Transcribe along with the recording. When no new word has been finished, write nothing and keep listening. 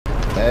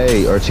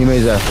Hey, our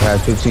teammates that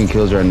has 15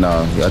 kills right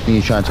now. I think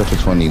he's trying to touch a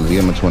 20.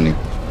 Leave him a 20.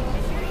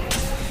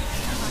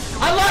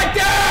 I like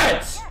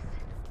that!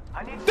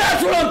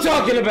 That's what I'm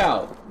talking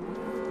about!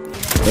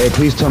 Hey,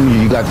 please tell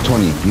me you got the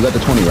 20. You got the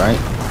 20, right?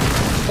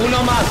 Uno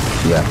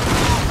más. Yeah.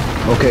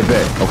 Okay,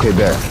 bet. Okay,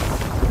 bet.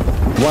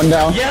 One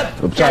down.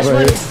 Yep. Cash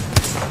money. Here.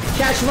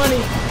 Cash money.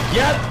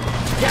 Yep.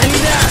 Yeah, I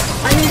need that.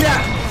 I need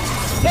that.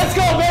 Let's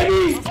go,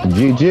 baby.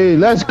 GG.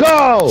 Let's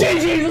go.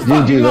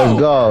 GG. Let's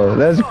go.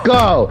 Let's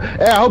go.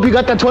 Hey, I hope you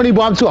got that 20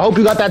 bomb too. I hope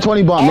you got that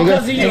 20 bomb,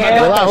 nigga.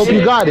 Well, I hope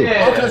you got it.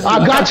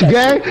 I got you,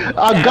 gang.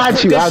 I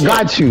got you. I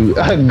got you.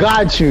 I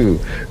got you.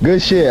 Good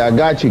shit. I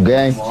got you,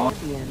 gang.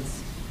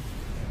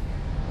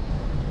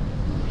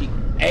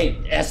 Hey,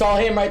 that's all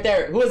him right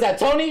there. Who is that,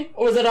 Tony?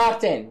 Or was it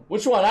Octane?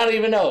 Which one? I don't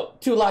even know.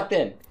 2 locked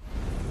in.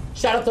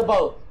 Shout out to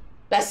both.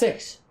 That's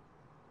 6.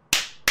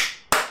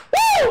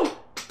 Woo!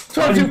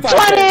 22.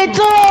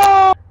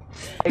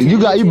 You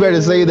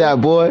better say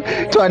that, boy.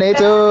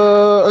 22.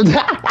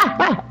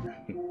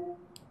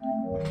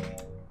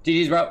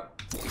 GG's, bro.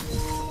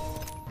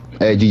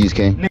 Hey, GG's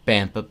king.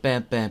 Bam bam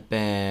bam bam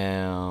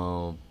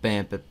bam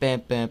bam bam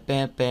bam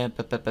bam bam bam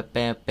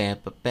bam bam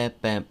bam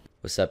bam.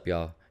 What's up,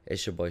 y'all?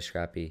 It's your boy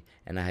Scrappy,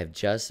 and I have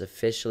just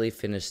officially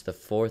finished the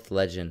 4th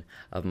legend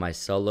of my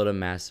Solo to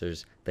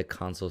Masters, the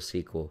console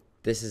sequel.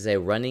 This is a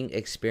running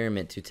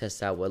experiment to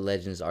test out what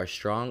legends are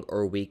strong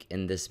or weak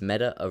in this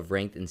meta of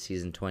ranked in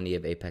Season 20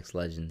 of Apex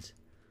Legends.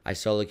 I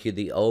solo queued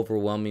the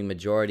overwhelming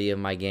majority of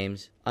my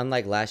games,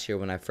 unlike last year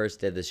when I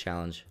first did this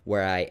challenge,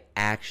 where I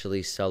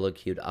actually solo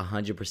queued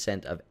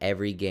 100% of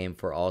every game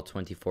for all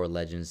 24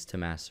 legends to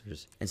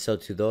Masters. And so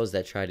to those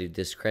that try to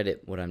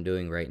discredit what I'm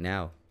doing right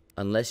now,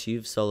 unless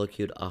you've solo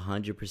queued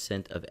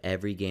 100% of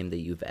every game that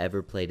you've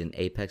ever played in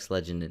Apex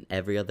Legends and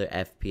every other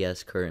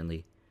FPS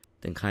currently,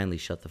 then kindly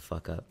shut the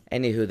fuck up.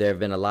 Anywho, there have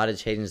been a lot of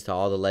changes to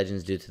all the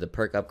legends due to the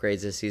perk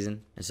upgrades this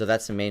season, and so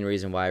that's the main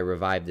reason why I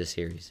revived this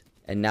series.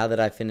 And now that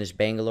I finished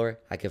Bangalore,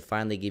 I can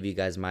finally give you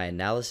guys my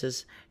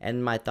analysis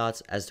and my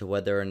thoughts as to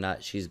whether or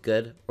not she's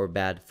good or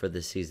bad for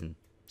this season.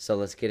 So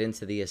let's get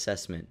into the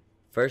assessment.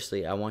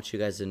 Firstly, I want you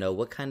guys to know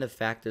what kind of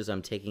factors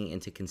I'm taking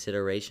into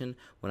consideration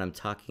when I'm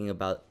talking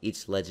about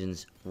each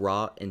legend's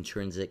raw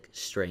intrinsic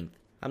strength.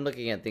 I'm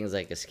looking at things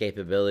like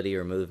escapability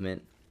or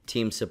movement,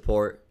 team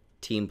support,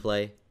 team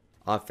play,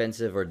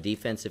 offensive or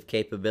defensive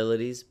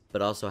capabilities,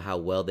 but also how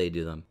well they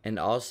do them, and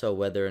also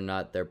whether or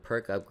not their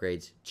perk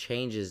upgrades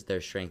changes their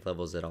strength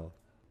levels at all.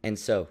 And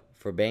so,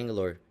 for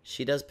Bangalore,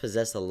 she does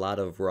possess a lot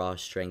of raw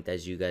strength,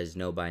 as you guys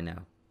know by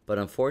now. But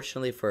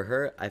unfortunately for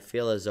her, I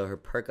feel as though her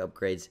perk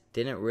upgrades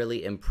didn't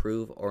really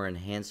improve or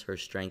enhance her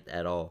strength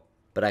at all.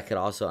 But I could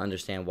also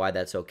understand why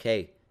that's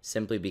okay,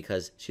 simply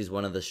because she's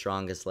one of the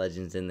strongest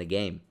legends in the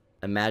game.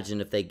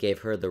 Imagine if they gave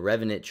her the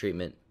Revenant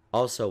treatment,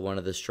 also one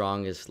of the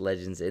strongest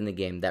legends in the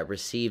game that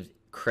received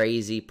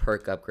crazy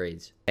perk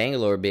upgrades.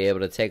 Bangalore would be able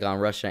to take on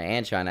Russia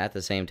and China at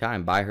the same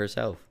time by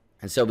herself.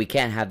 And so we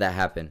can't have that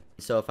happen.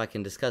 So if I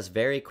can discuss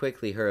very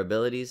quickly her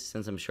abilities,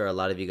 since I'm sure a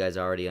lot of you guys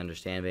already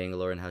understand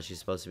Bangalore and how she's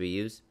supposed to be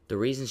used, the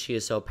reason she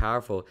is so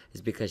powerful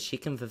is because she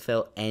can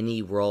fulfill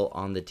any role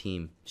on the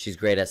team. She's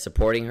great at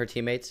supporting her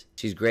teammates,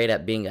 she's great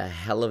at being a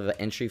hell of an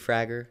entry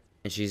fragger,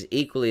 and she's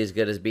equally as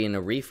good as being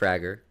a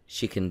refragger.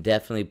 She can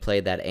definitely play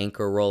that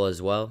anchor role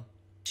as well.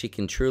 She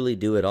can truly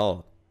do it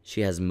all.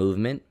 She has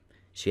movement,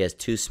 she has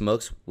 2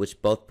 smokes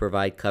which both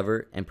provide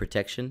cover and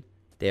protection.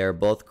 They are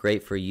both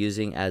great for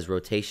using as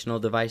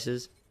rotational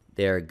devices.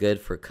 They are good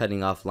for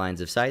cutting off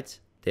lines of sight.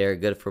 They are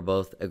good for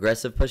both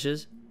aggressive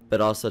pushes,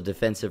 but also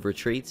defensive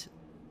retreats.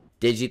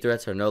 Digi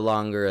threats are no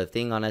longer a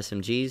thing on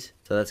SMGs,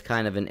 so that's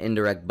kind of an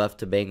indirect buff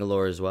to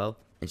Bangalore as well.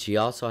 And she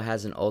also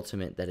has an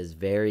ultimate that is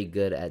very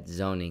good at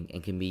zoning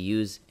and can be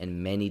used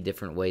in many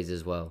different ways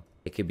as well.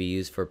 It could be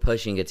used for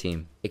pushing a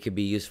team. It could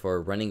be used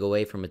for running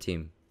away from a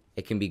team.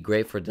 It can be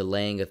great for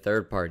delaying a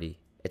third party.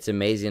 It's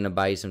amazing to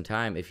buy you some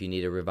time if you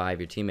need to revive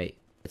your teammate.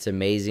 It's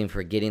amazing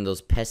for getting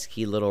those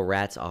pesky little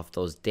rats off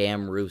those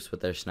damn roofs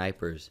with their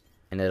snipers.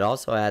 And it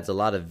also adds a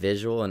lot of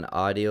visual and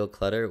audio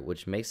clutter,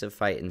 which makes a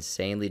fight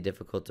insanely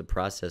difficult to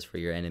process for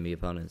your enemy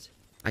opponents.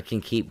 I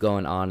can keep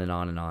going on and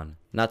on and on.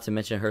 Not to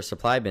mention her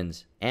supply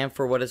bins. And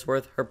for what it's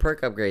worth, her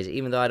perk upgrades,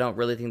 even though I don't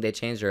really think they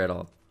changed her at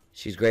all.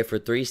 She's great for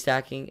 3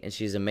 stacking, and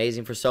she's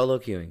amazing for solo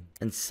queuing.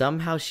 And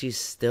somehow she's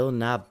still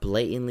not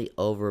blatantly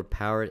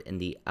overpowered in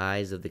the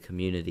eyes of the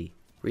community.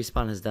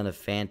 Respawn has done a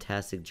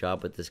fantastic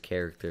job with this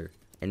character.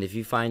 And if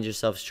you find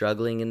yourself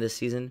struggling in this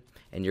season,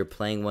 and you're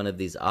playing one of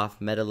these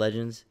off-meta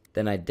legends,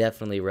 then I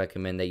definitely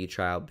recommend that you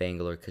try out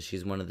Bangalore because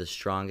she's one of the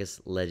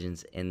strongest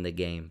legends in the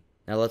game.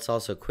 Now let's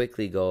also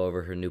quickly go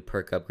over her new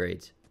perk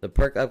upgrades. The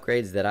perk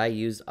upgrades that I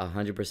use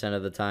 100%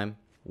 of the time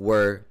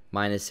were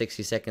minus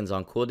 60 seconds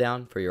on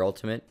cooldown for your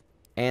ultimate,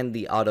 and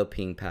the auto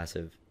ping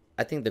passive.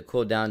 I think the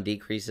cooldown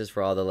decreases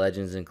for all the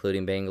legends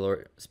including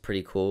Bangalore is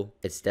pretty cool.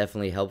 It's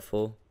definitely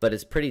helpful, but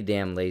it's pretty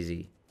damn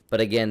lazy. But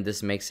again,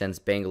 this makes sense.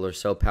 Bangalore's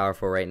so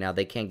powerful right now,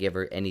 they can't give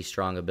her any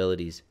strong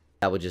abilities.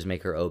 That would just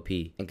make her OP.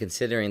 And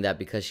considering that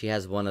because she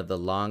has one of the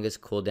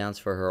longest cooldowns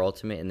for her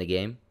ultimate in the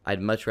game,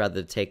 I'd much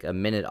rather take a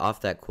minute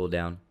off that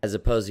cooldown as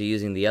opposed to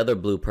using the other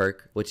blue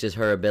perk, which is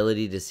her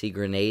ability to see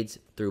grenades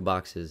through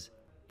boxes.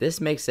 This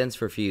makes sense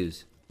for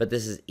Fuse, but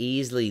this is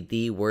easily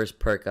the worst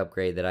perk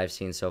upgrade that I've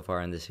seen so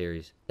far in the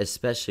series,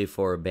 especially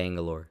for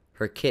Bangalore.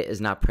 Her kit is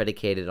not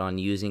predicated on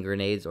using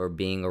grenades or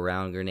being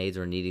around grenades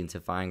or needing to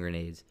find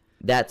grenades.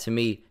 That to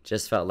me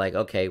just felt like,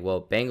 okay, well,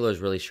 Bangalore's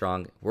really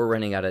strong. We're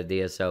running out of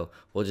DSO.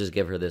 We'll just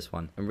give her this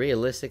one. And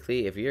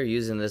realistically, if you're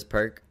using this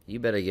perk, you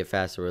better get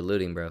faster with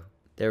looting, bro.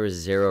 There is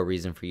zero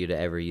reason for you to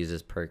ever use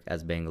this perk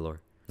as Bangalore.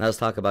 Now let's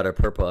talk about her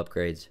purple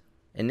upgrades.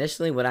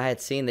 Initially, when I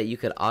had seen that you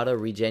could auto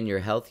regen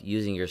your health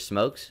using your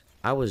smokes,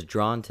 I was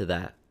drawn to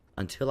that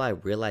until I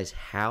realized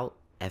how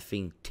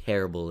effing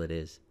terrible it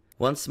is.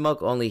 One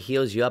smoke only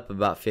heals you up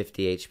about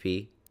 50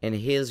 HP, and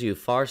heals you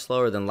far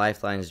slower than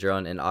Lifeline's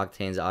drone and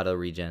Octane's auto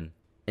regen.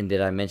 And did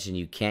I mention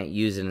you can't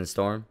use it in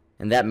Storm?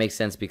 And that makes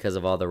sense because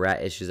of all the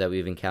rat issues that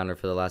we've encountered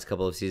for the last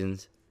couple of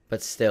seasons.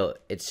 But still,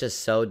 it's just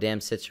so damn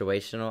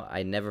situational,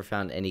 I never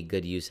found any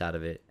good use out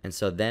of it. And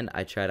so then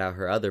I tried out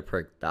her other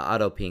perk, the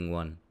auto ping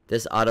one.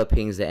 This auto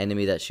pings the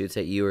enemy that shoots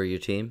at you or your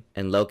team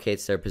and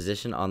locates their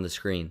position on the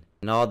screen.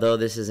 And although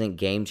this isn't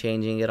game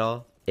changing at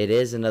all, it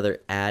is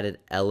another added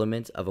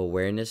element of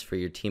awareness for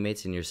your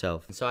teammates and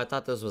yourself. And so I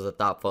thought this was a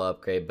thoughtful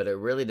upgrade, but it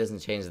really doesn't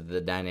change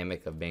the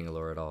dynamic of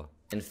Bangalore at all.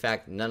 In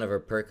fact, none of her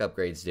perk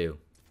upgrades do.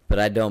 But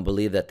I don't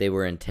believe that they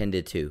were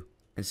intended to.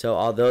 And so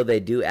although they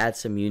do add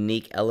some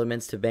unique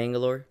elements to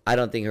Bangalore, I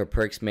don't think her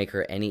perks make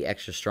her any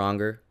extra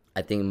stronger.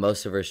 I think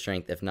most of her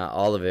strength, if not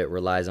all of it,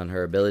 relies on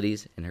her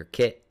abilities and her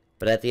kit.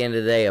 But at the end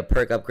of the day, a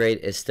perk upgrade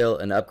is still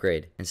an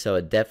upgrade. And so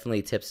it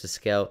definitely tips the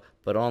scale,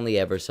 but only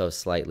ever so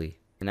slightly.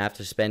 And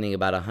after spending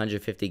about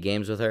 150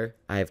 games with her,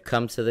 I have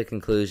come to the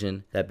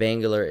conclusion that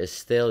Bangalore is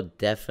still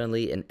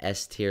definitely an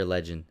S tier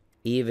legend.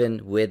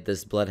 Even with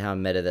this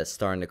Bloodhound meta that's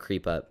starting to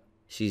creep up.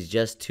 She's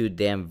just too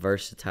damn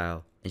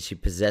versatile, and she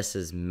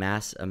possesses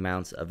mass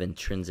amounts of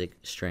intrinsic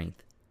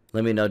strength.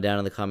 Let me know down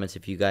in the comments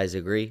if you guys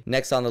agree.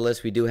 Next on the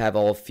list, we do have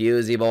old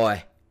Fusey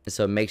boy. And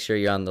so make sure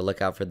you're on the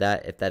lookout for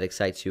that if that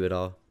excites you at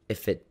all.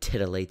 If it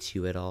titillates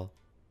you at all.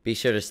 Be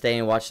sure to stay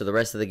and watch the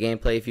rest of the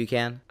gameplay if you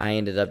can. I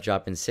ended up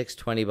dropping 6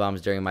 20 bombs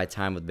during my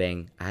time with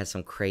Bang. I had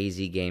some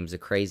crazy games, the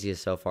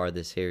craziest so far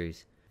this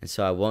series. And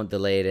so I won't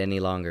delay it any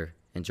longer.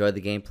 Enjoy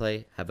the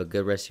gameplay, have a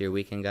good rest of your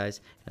weekend,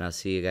 guys, and I'll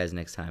see you guys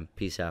next time.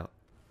 Peace out.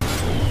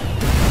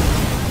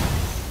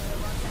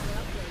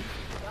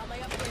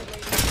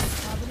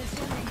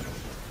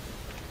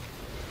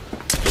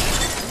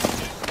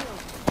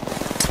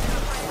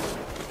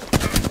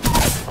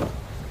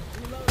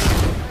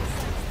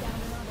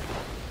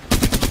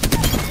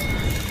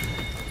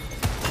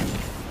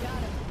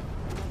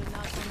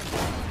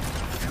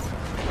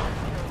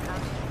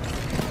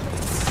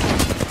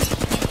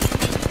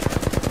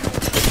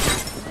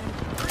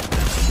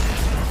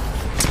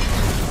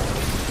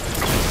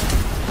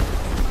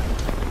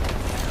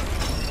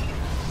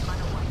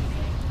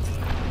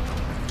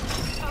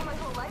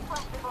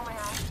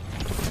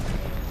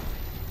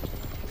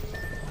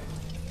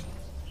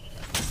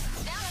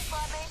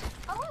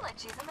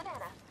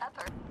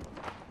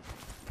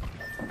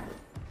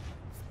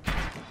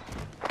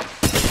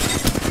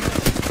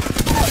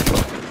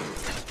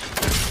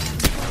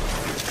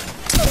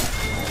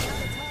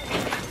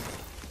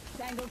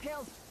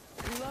 Killed.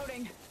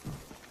 Reloading.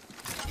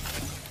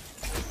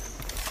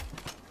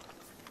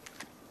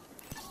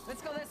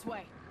 Let's go this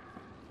way.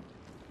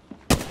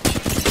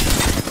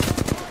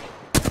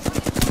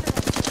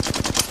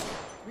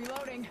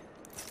 Reloading.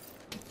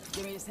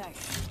 Give me a sec.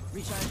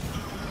 Recharge.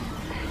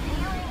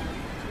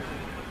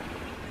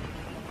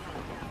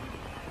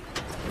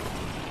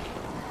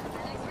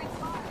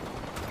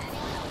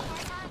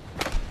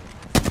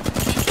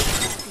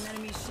 An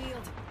enemy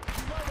shield.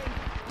 Reloading.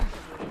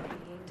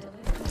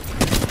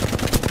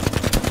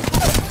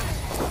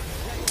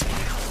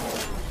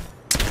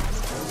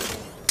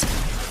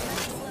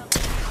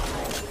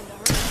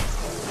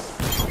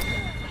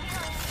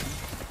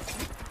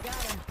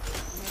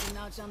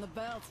 On the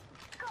belt.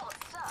 Gold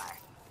star.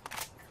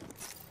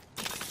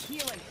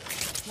 Healing.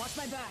 Watch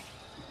my back.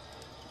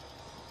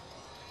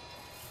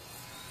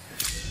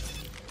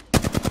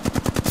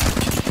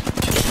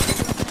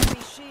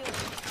 Enemy shield.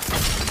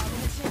 Out in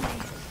the chimney.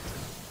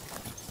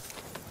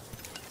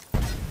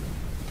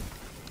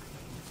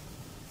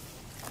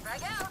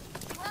 Frag out.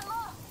 One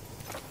more.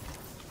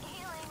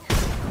 Healing.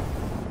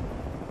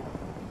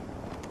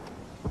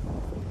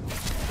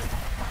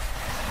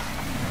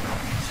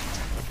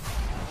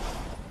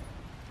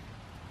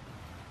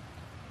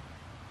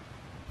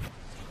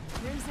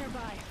 Rings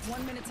nearby.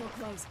 1 minute till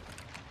close.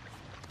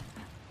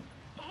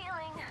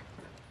 Healing.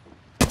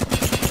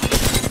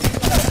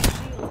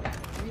 Shield.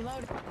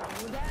 Reload.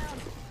 Go down.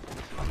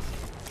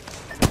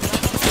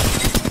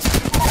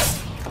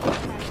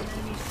 Crack an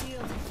enemy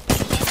shield.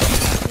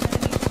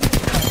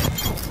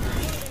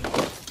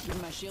 Give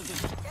me my shield.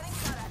 Getting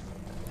shot at.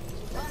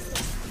 Lost it.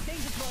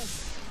 Danger close.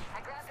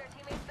 I grabbed our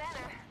teammate's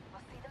banner.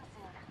 We'll see them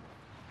soon.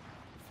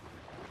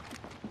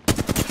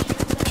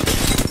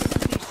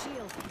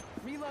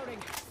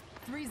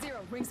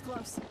 Rings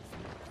close.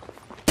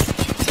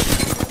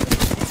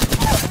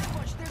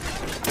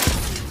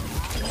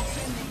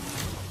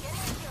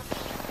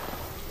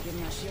 Give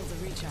my shields a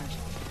recharge.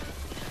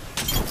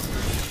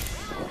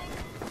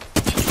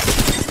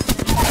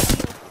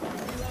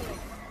 Reloading.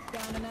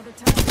 Down another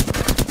time.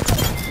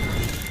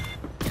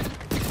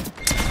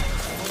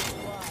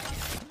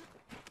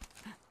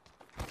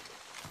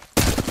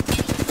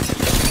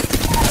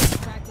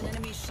 Cracked an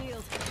enemy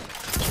shield.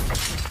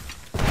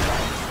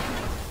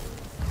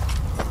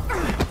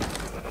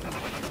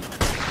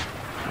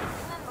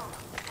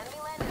 Enemy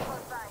landed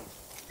close by.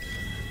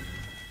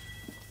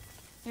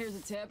 Here's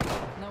a tip.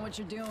 Know what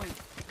you're doing.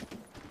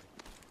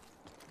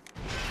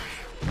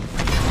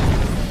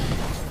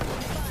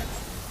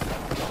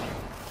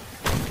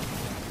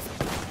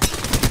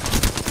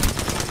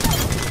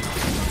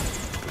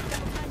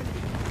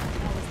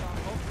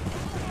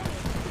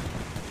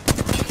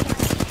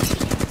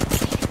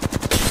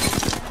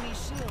 Enemy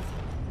shield.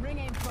 Ring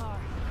aim far.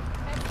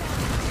 Head down.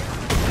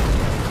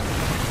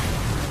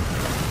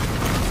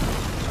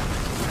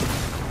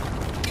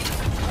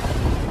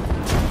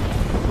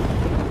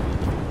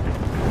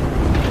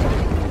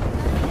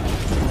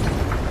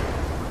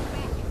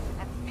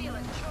 And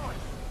feeling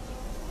choice.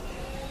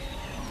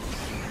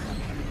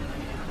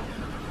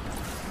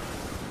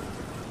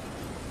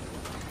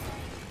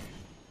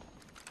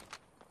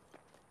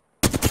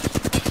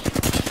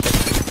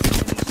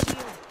 Enemy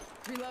shield.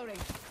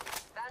 Reloading.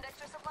 Found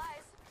extra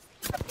supplies.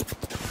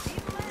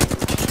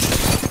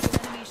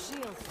 Enemy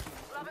shield.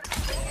 Love it.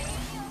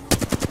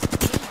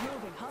 Rings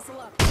moving. Hustle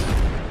up.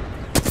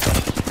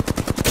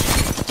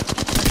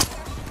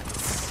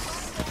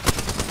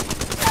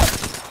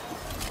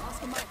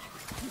 Oscar Mike.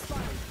 You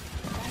spotted.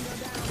 Tango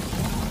down.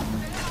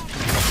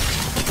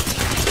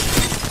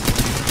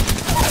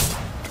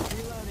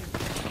 Reloading.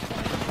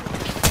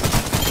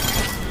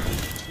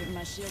 Giving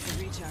my shield a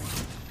recharge.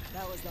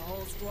 That was the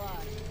whole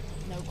squad.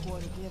 No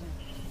quarter given.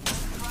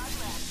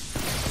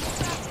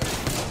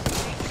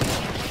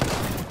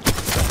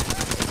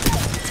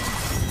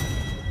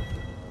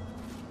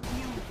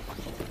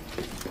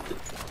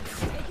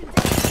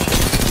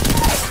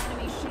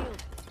 Enemy shield.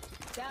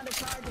 Down to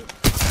target.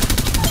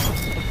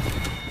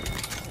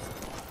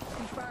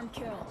 Confirm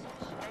kill.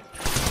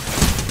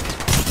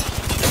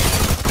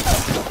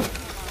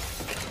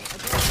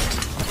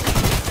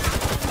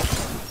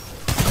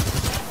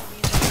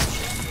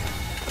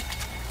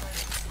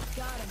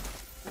 Got him.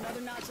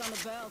 Another notch on the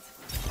belt.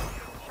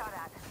 Shot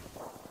at.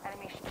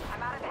 Enemy.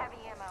 I'm out of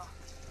heavy ammo.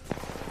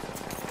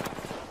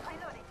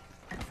 Reloading.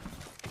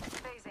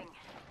 Phasing.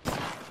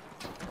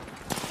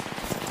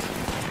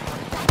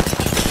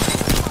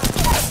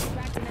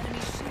 Cracked an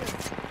enemy shield.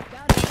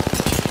 Got him.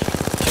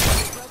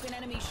 Broken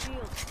enemy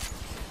shield.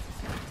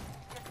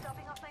 Just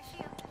stopping off my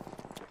shield.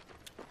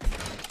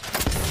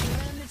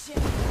 Give him the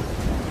chin.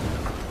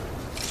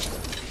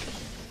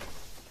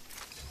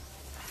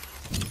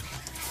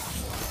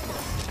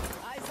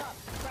 Eyes up.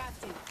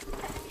 Crafty.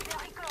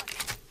 Very close.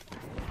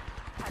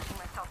 Patching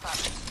myself up.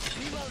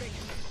 Reloading.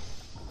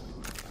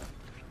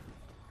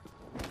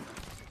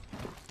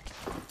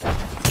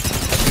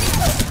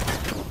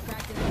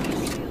 Cracked an enemy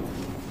shield.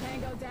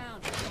 Tango down.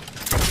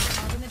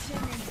 Up in the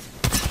chimney.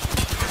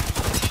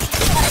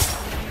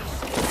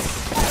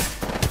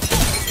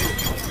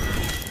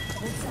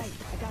 Hold tight.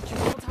 I got you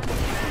full time.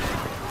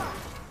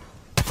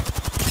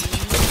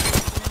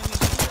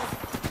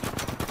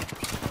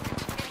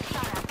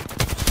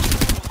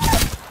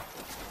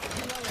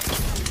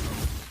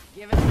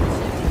 Give it a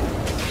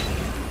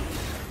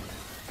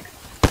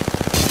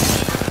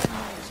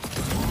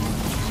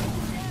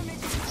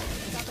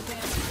got the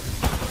damage.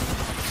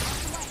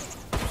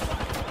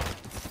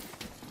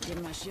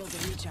 Giving my shield a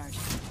recharge.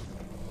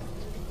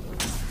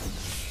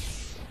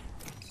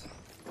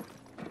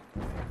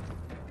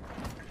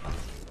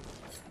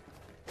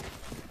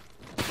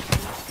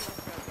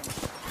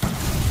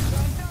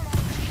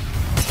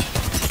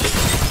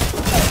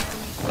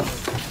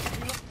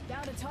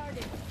 Down to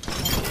target.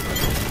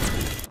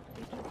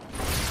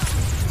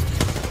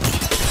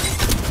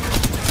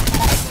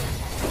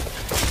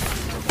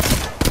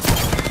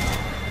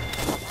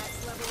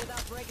 Max level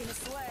without breaking a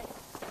sweat.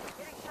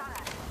 Getting shot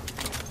at.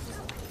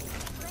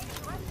 Lady,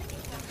 what's the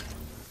detail?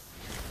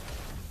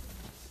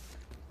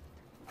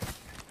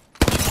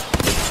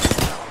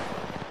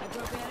 I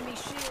broke an enemy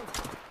shield.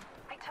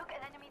 I took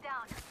an enemy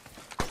down.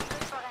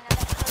 Good for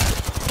another.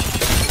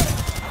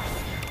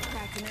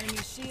 Cracked an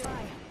enemy shield.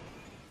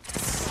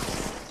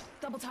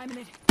 Double timing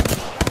it.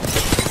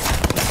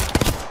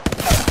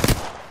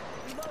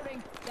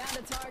 Reloading. Down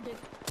to target.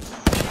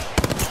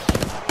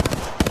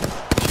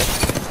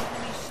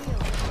 Enemy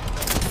shield.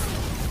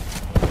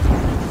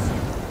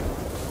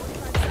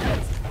 45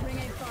 seconds. Ring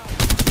aim far.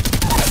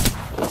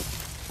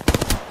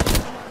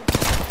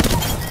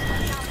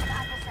 Down for the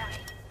adversary.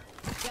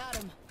 Got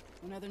him.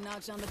 Another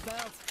notch on the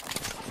belt.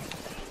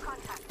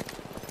 Contact.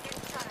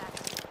 Getting shot at.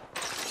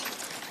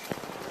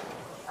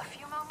 A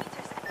few more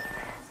meters.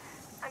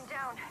 I'm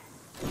down.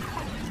 An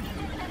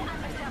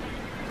adversary.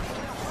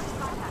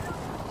 Contact.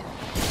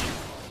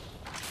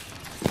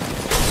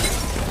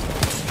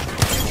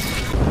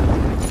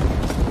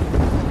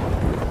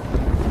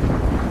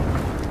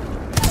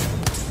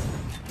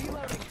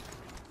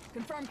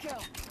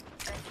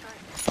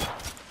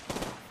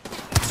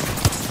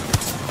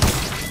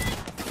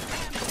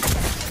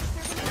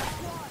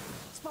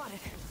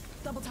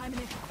 Double timing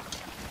it.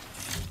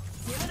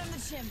 Giving him the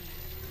chimney.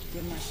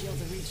 Give my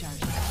shields a recharge.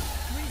 3-0,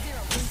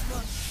 wins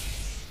book.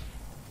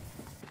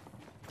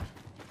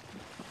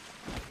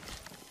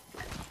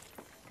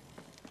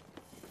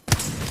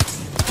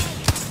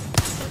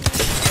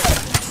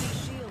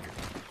 Shield.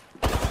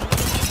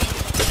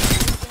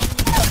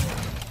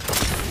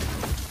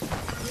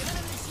 Giving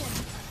him the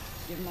chimney.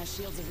 Give my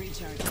shields a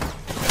recharge.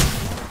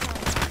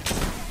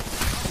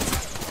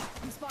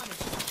 I'm spotted.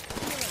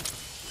 Healing.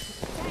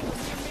 Tango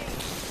near me.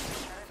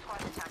 Another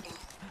squad attacking.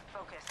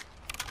 Focus.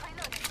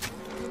 Reloading.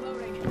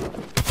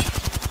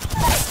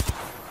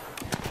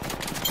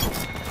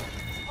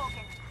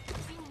 Spoken.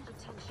 Feeling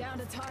attention. Down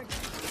to target.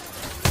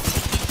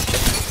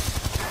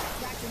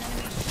 Cracked an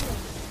enemy shield.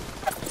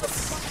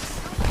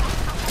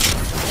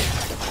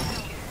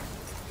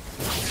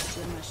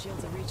 Give my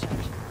shields a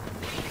recharge.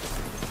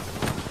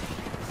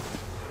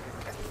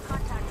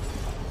 Contact.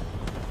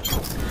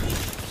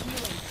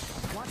 Healing.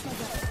 Watch my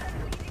back.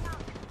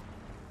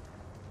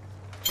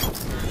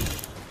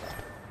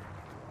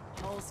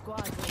 Whole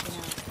squad's looking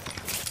out.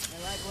 I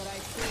like what I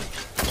see.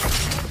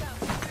 Look out.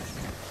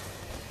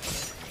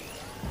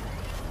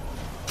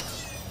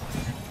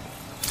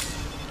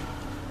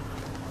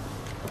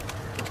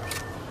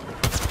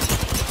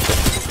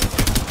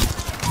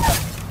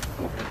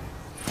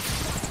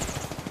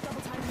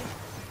 Double timing it.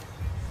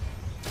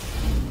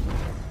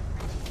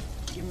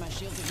 Give my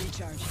shields a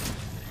recharge.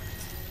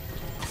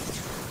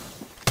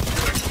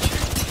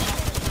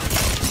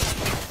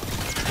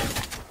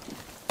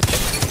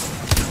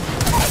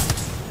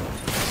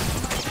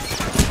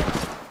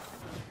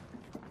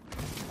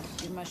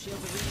 Give my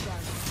shields a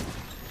recharge.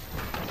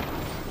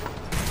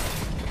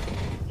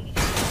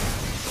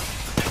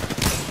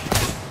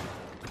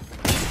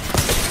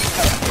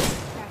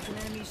 Cracked an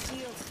enemy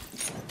shield.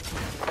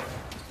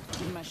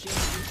 Give my shield a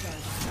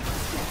recharge.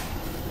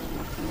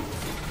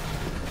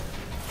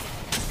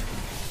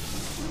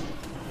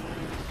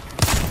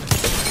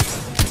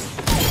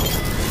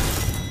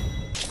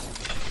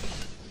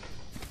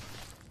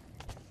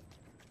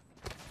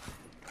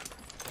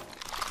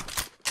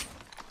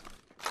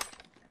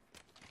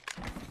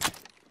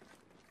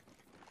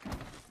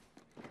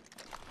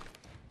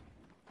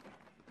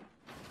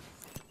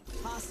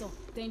 Hostile.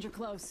 Danger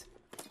close.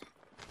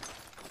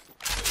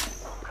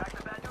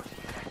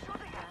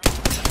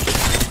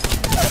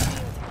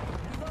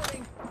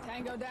 Reloading.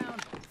 Tango down.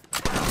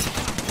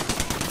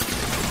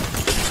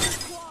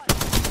 Squad.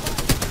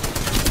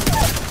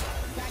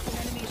 Cracked an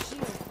enemy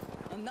shield.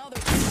 Another.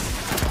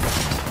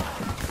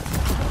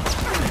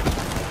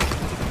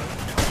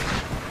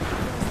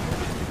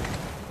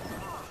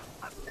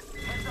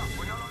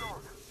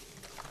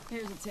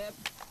 Here's a tip.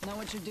 Know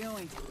what you're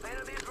doing.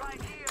 Enemies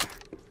right here.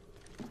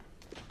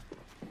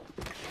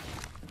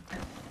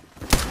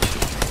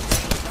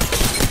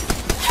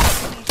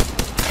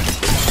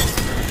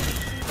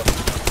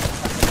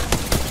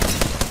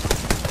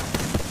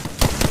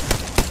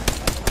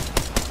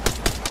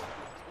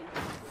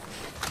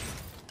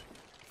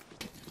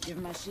 Give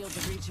my shield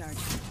a recharge.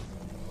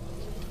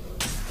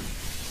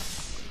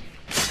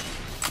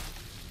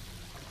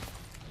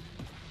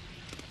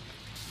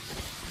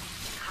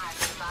 I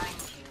find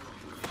you.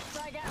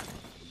 Frag out.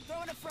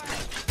 Throwing a frag.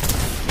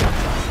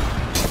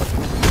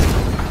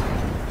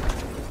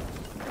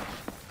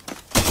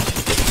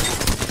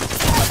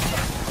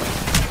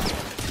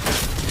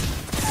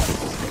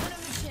 Giving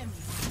him the chimney.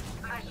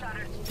 I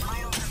shuddered. My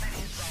ultimate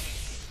is ready.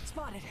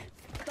 Spotted.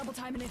 Double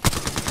timing it.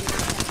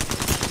 Recharge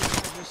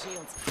your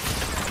shields.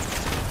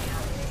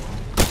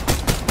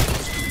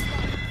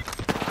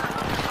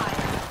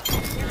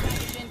 Care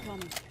package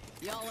incoming.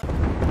 Y'all are...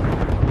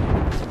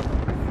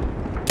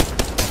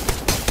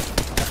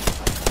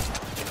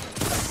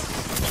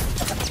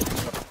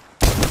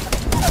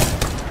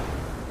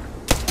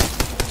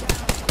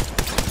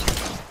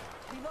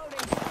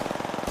 Reloading.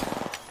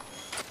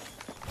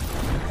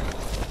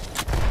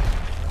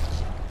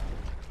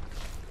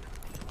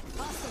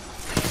 Hostile.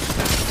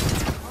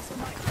 Hostile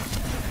Mike.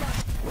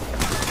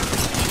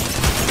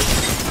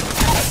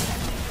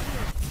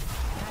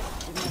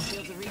 Give my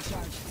shields a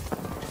recharge.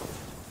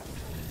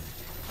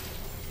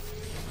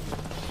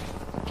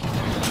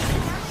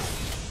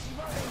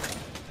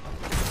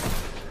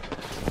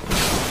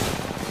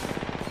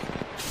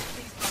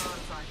 These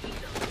bombs are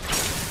heaters.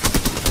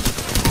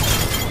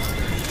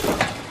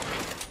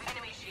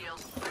 Enemy shield.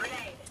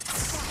 Grenade.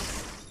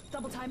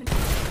 Double timing.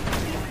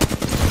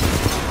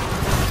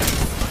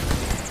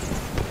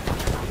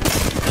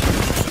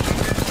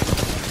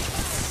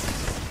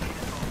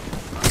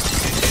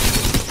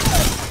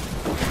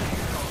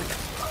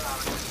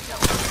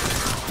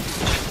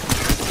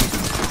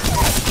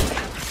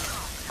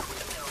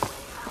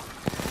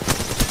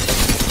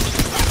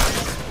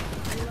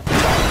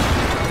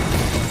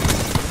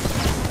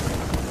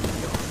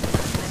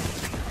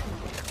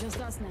 Just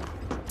us now.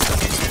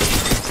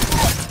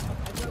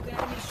 I broke an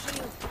enemy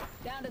shield.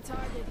 Down to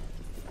target.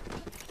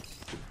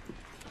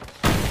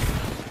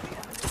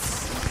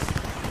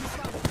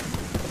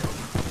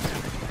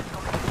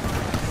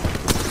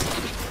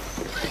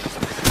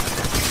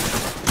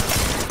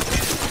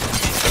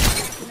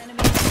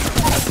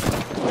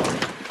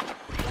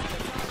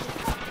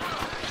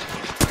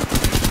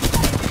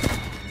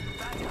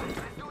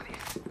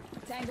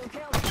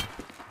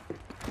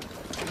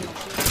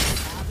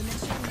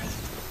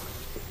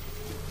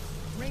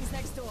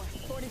 Rings next door.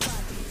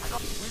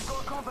 45. We've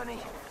got company.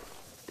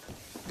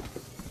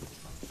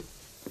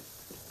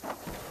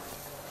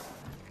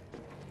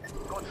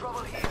 Got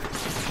trouble here.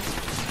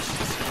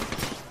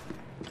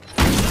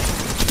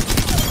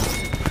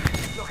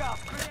 Look out!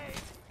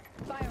 Grenade!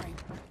 Firing.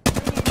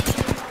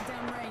 Radiating all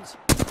down range.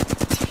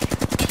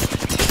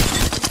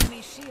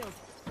 Enemy shield.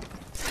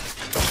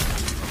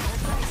 Hold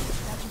tight.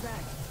 Got your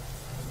back.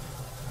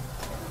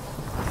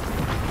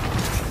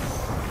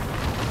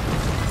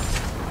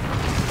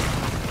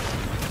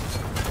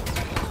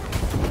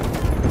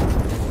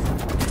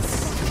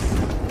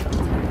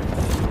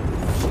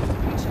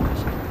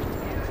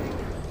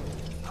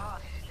 Ah,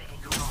 this is taking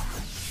too long.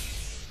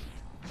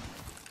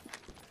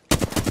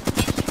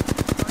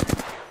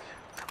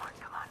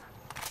 Come on.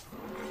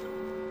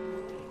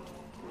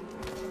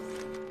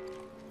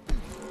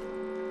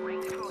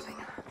 Ring's closing.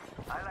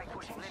 I like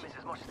pushing limits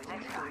as much as the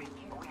next guy.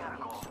 We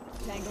gotta go.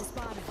 Tango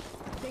spotted.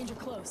 Danger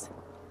close.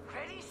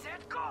 Ready,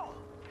 set, go!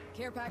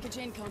 Care package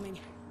incoming.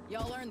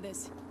 Y'all earned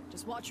this.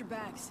 Just watch your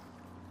backs.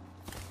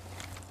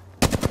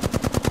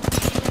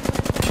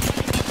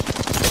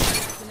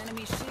 An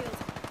enemy shield.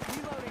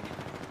 Reloading.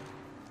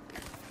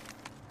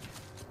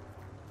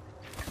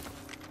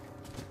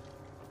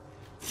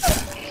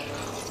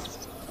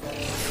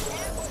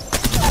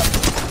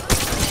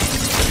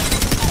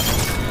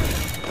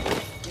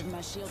 Give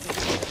my shield a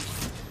recharge.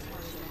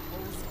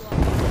 Whole squad.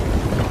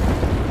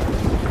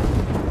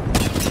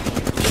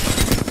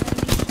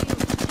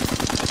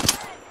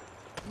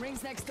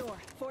 Rings next door.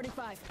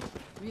 45.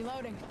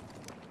 Reloading.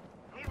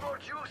 Need more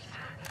juice.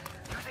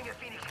 Using a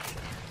Phoenix kit.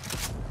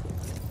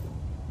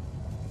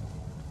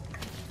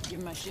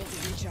 Give my shield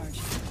a recharge.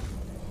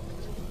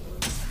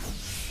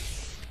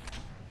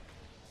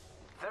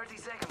 30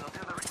 seconds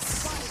until the...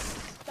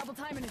 Spotted. Double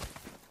timing it.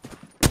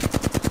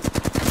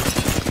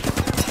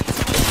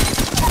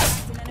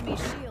 An enemy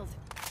shield.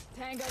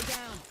 Tango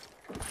down.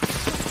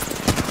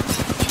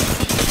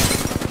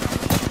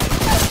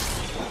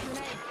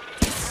 Grenade.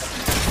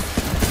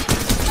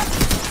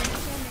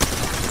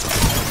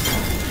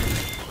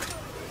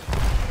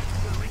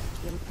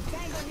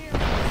 Tango here.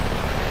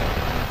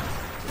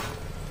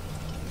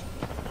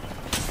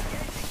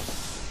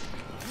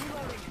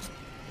 Reloading.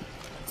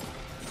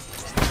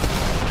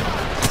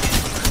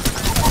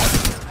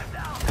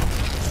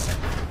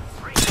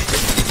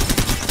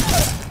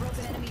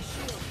 Broken enemy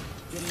shield.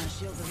 Give my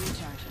shield a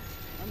recharge.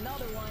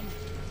 Another one.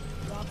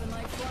 Dropping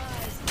like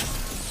flies.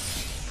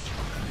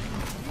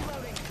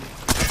 Reloading.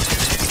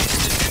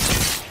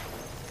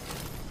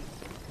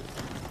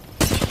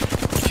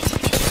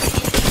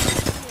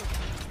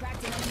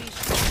 Cracked an enemy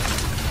shield.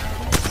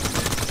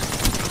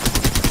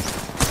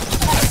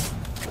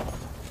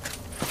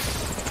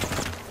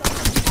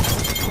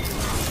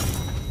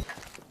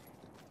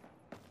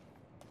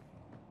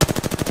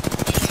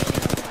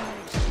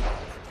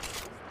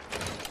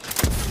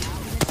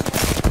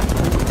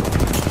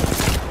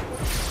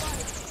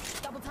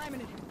 Double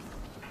timing it.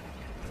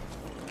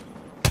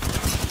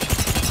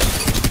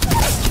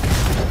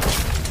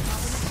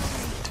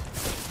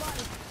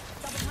 Spotted.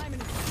 Double timing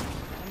it.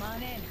 Come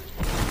on in.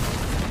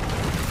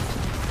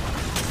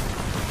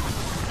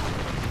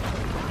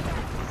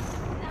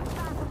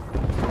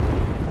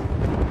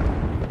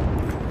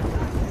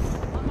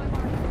 On my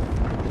mark.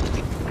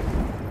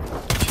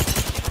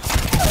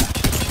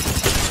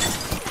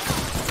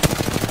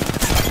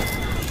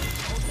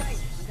 Hold tight.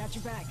 I got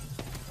your back.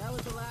 That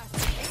was the last.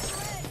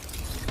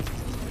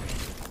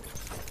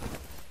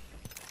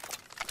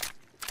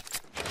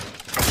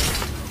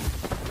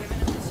 Giving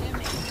him the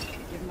chimney.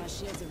 Give my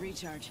shields a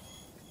recharge.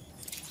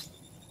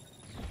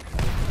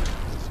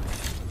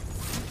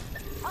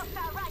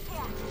 Hostile right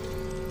here.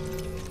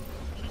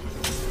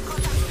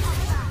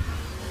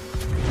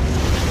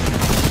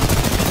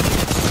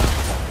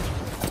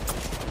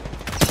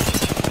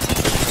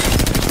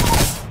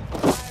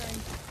 Firing.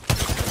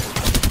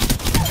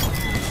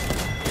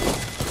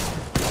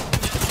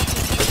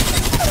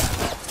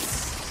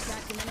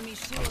 Cracked an enemy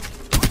shield.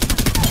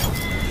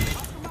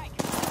 Off the mic.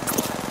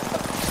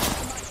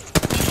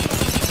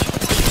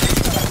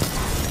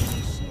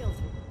 Enemy shield.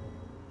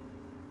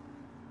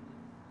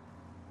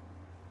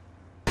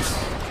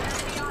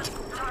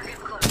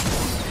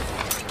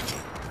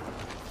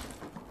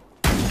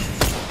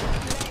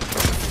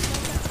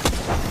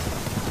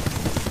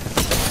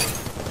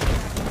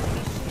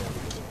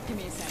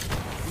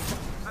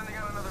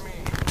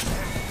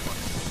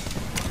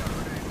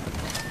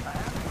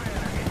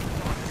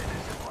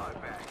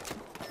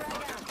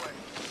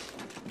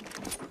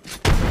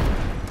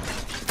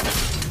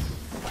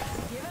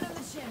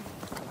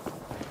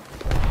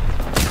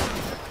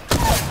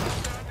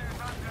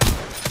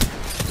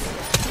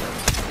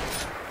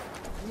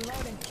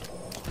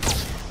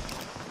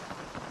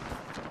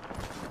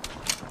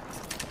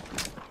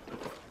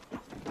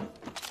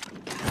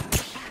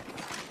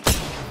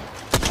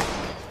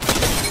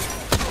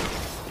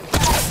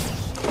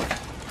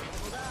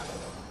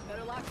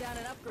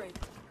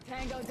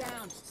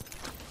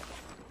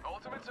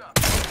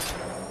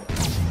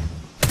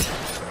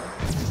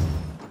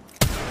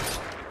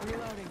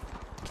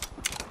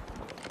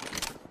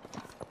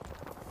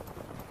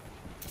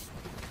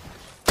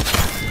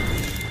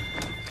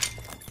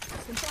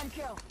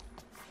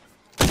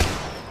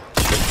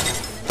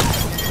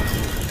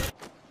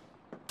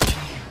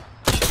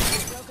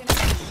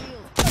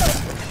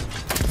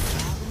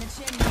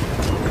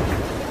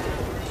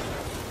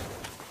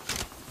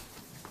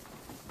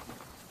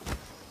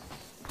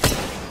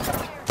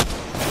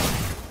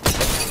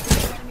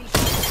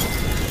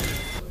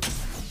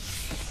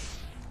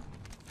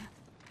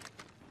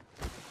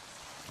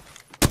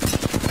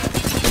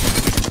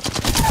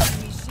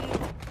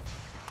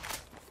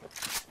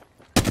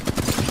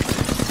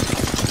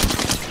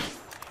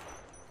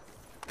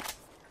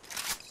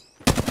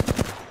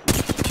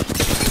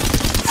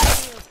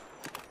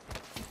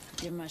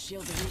 Give my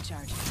shield a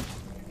recharge.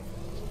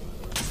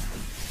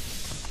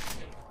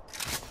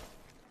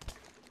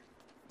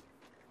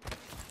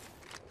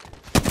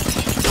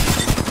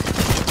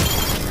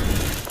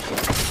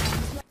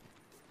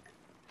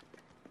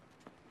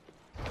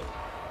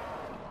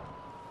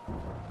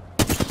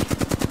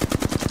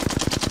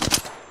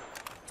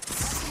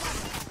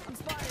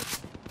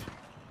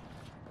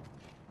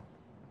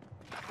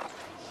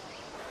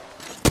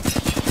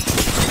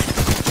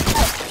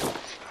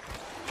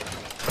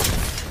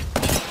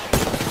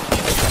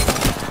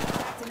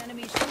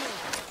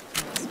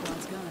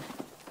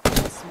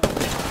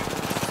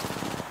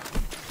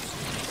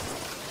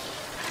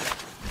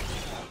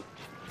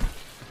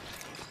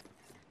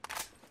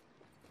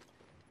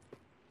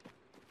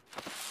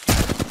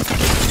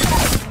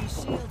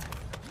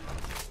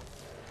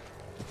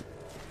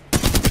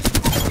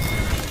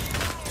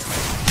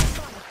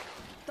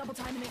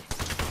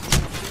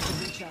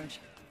 Recharge.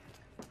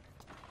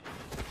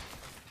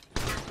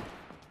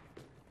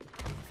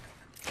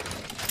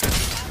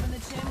 Up in the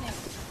chimney.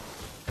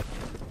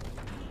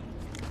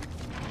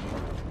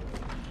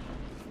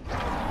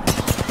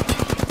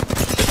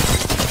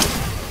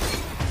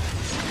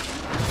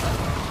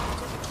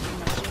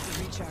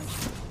 Recharge.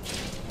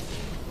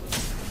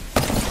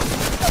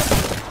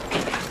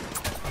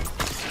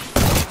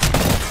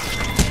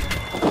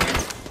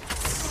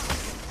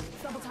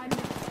 Double time.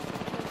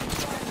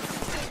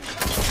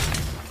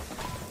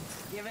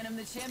 Giving him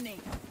the chimney.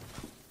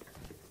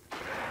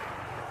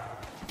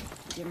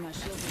 Give my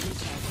shield a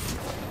recharge.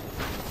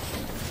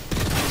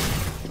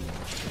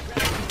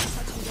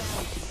 Touching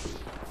down.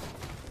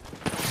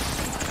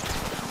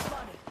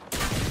 Spotted.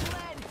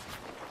 Lead.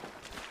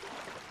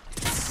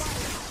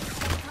 Spotted.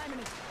 Timing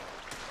it.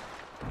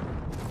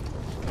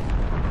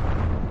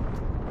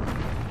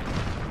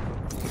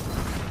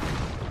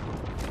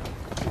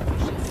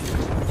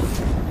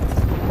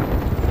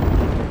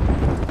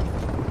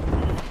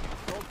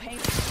 Gold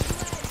paint.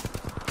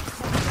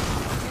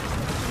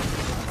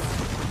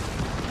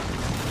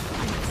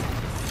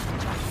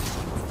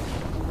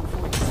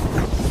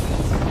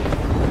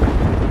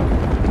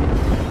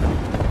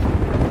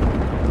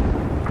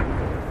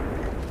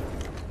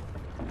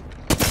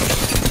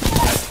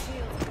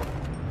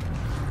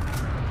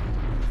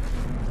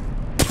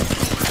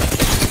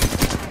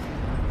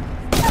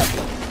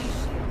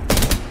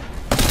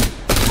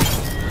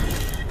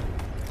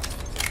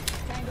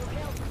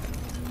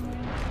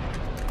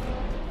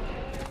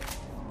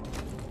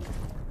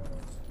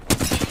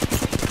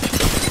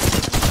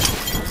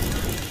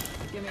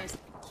 Give me a...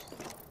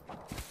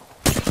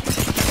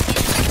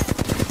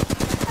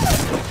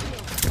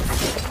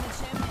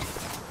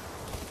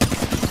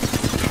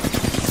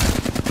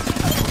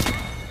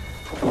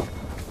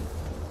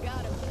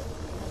 Got him.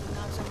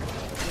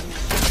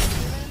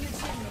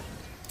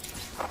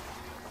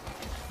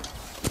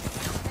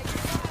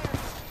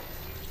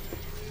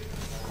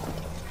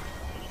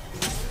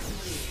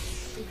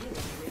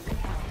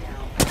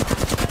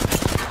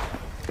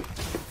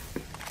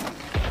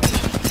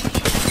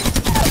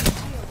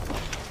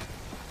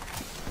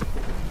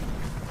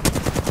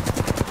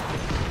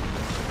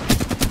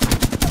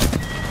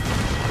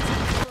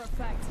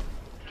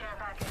 Care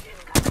package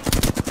incoming.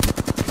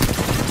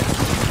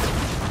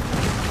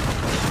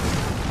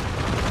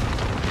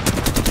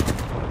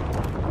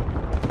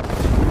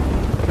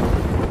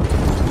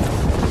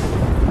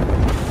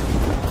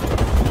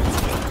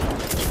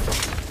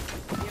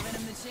 Giving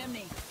him the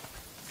chimney.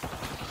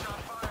 Shot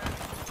fired.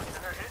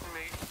 And they're hitting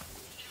me.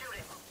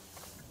 Shooting.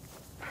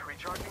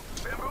 Recharging.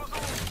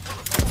 Bamboozle.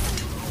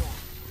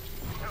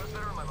 That was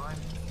better in my mind.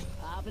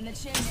 Up in the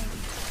chimney.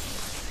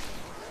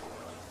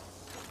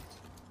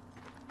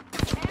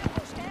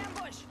 Ambush!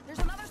 Ambush! There's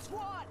another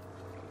squad!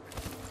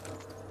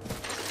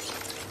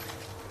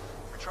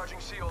 Recharging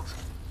shields.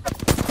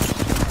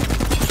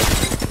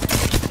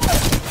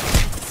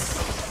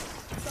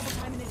 Double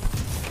timing it.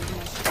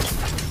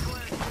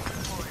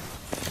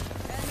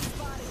 Enemy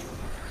spotted.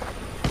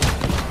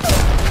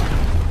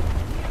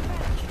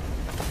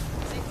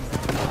 Safety's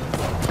up.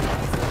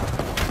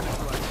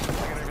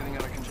 I got everything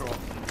under control.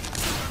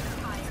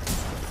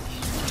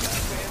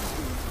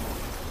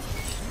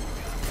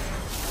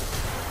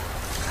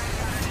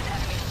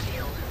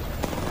 Shields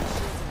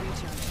a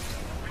recharge.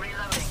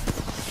 Reloading.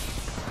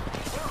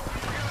 Whoa, we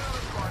got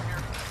another squad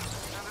here.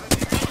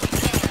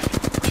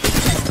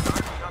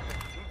 Nothing.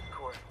 Deep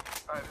core.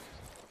 Alright, this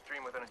is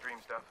dream within a dream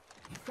stuff.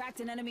 Cracked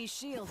an enemy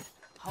shield.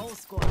 Whole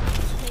squad.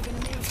 Taking a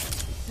knee.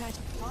 Patch.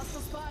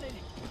 Hostile spotted.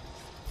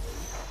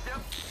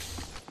 Yep.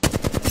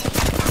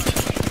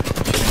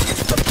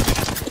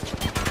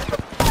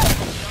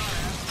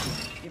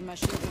 Give my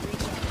shield a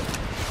recharge.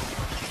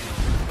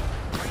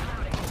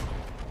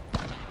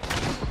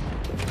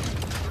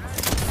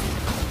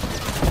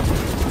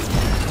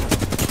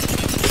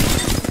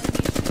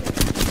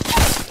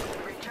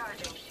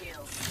 Recharging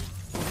shield.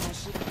 Give my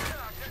shield.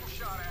 Getting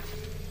shot at.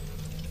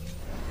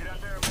 Get out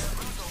there,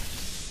 bamboozle.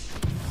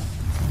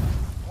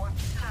 One.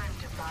 Time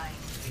to buy.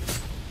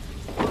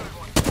 Spotted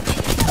one.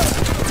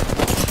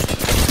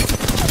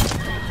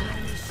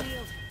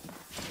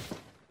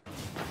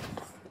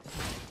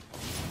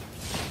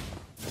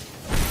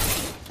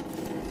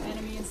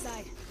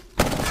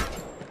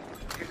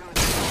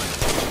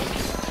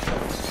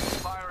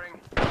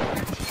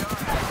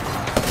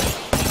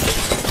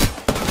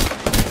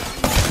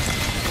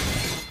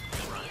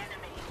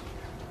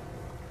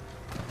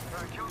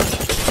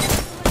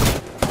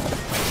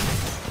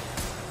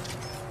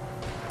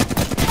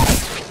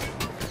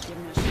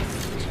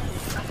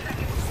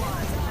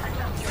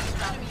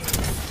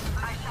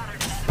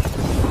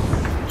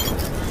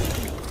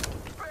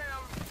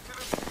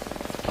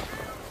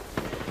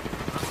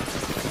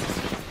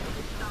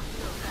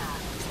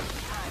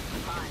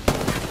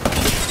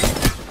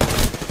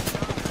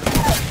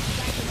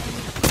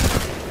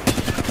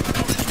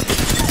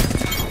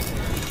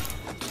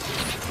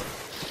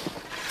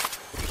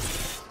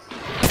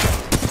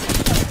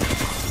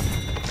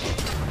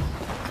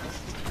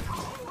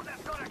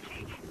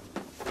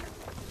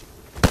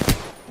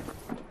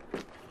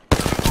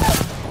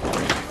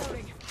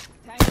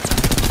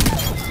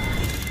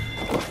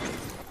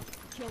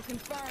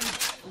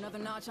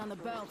 Another notch on the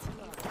belt.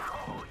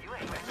 Oh, you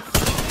ain't ready.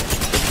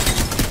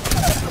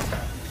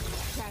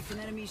 Cracked an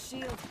enemy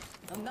shield.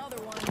 Another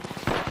one.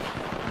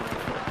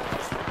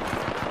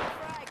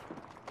 Frag.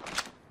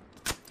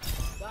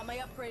 Got my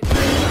upgrade. Rings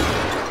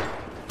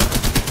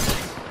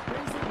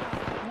it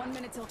up. 1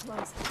 minute till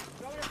close.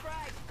 Throw it a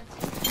frag.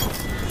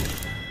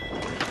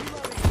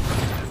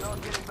 Reloading.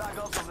 Not getting back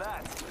up from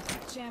that.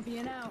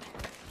 Champion out.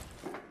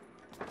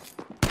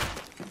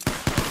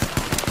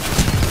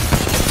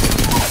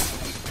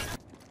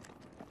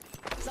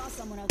 Saw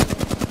someone out there.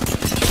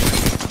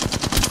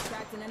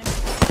 Cracked an enemy.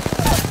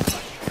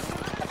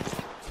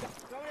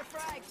 Throw it a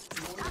frag.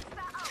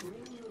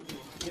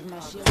 Give him my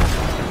shield.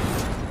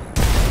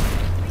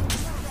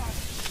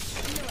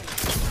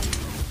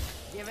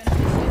 Give it a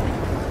shield.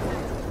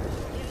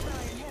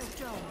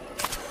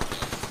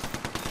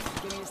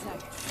 Give me a sec.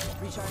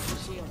 Recharge the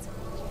shields.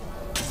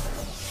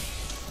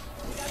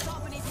 We got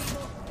company,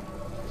 people.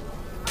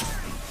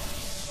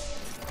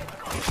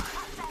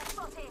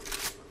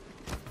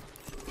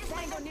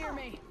 Tango near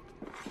me.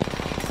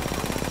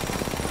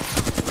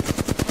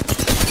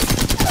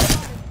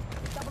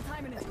 Double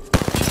timing it.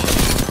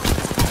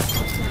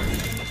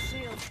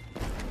 Shield.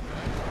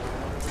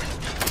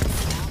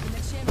 Out in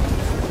the chimney.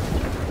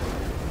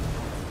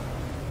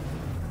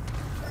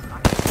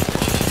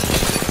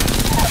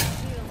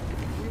 Shield.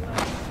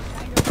 Reload.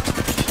 Tango down.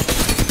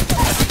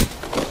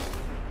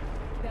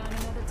 Down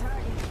another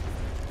target.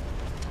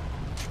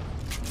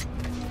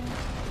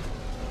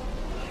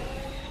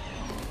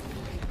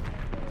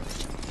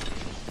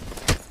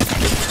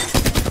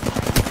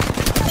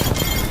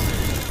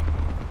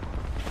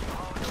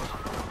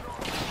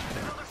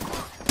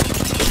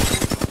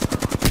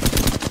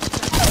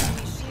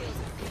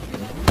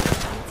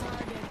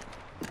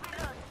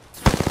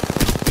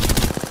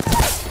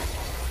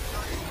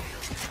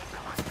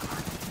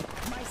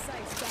 My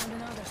sights found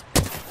another.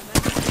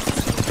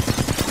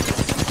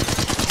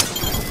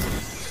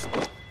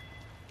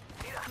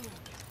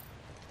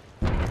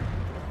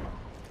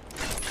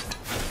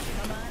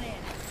 Come on in.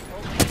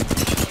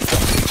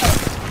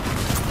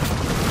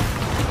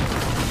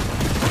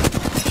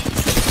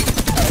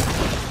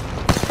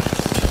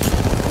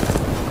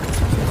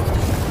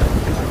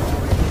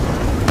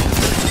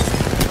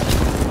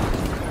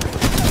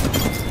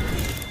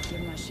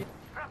 Give my shit.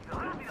 Rápido,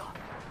 rápido.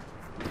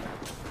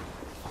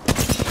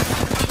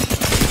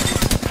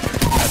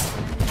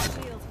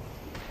 Shield.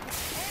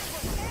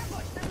 Ambush!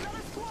 Ambush! There's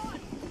another squad!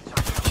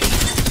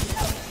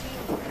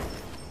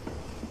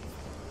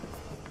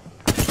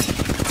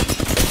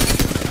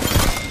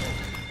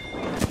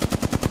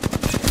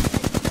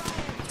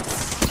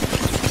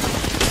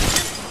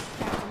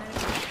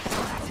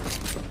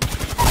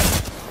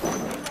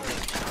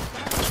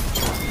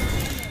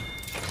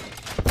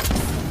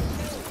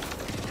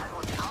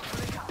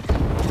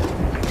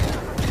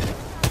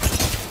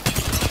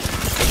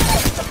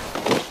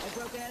 I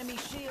broke an enemy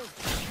shield.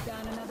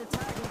 Down another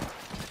target.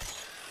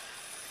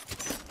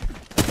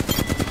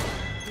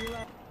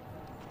 Reload.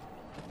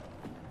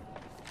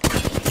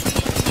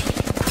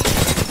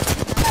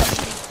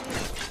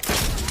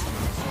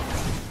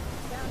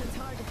 Down a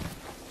target.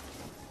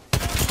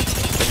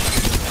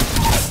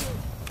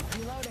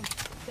 Reloading.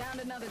 Down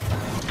another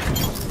target.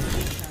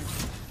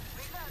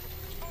 Reload.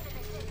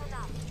 Enemy taken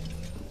out.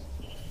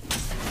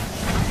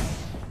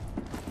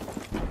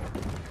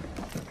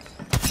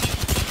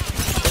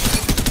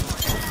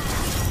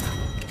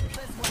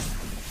 This way.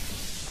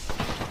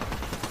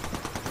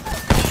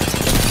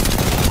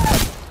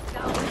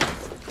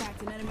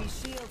 Cracked an enemy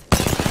shield. I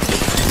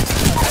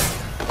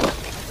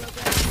broke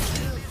an enemy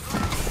shield.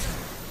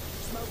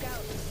 Smoke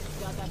out.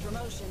 Got that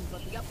promotion,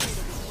 but the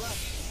upgrader was rough.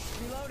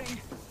 Reloading.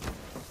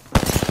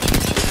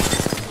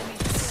 Enemy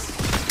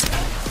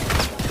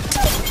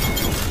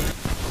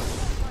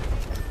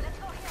Let's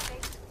go here,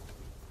 mate.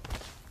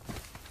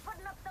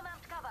 Putting up some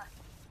amped cover.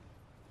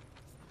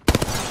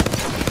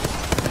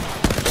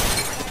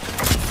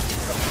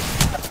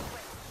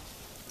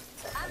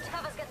 Amped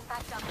cover's getting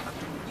packed up.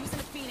 shield. Using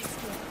a Phoenix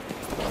kit.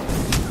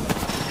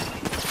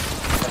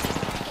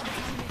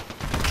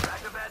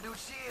 Crack the bad dude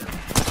shield.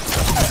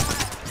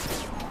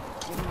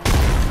 Give me my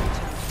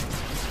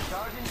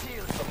Charging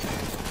shield.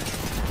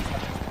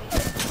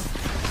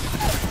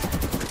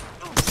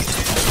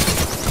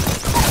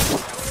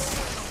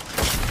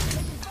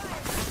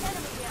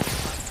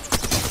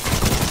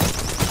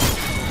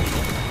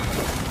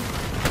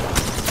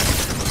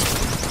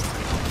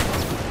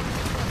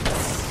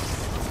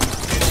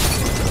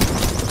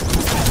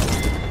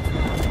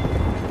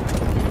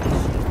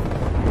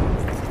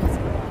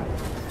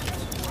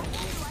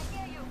 I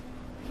hear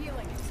you.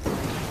 healing.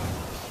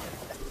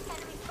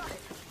 Enemy spotted.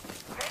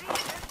 Ready?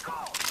 Let's go.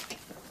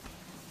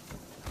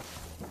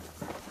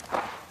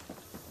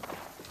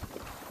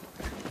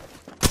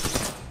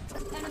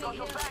 Enemy Got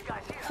some here. bad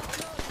guys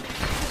here.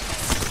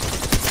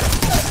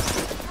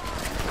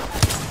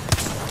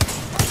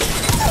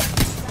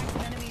 Cracked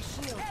an enemy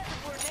shield.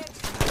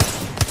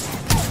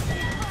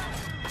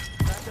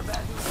 Crack the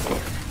bad dude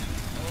shield.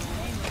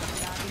 Aim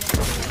was knocking it.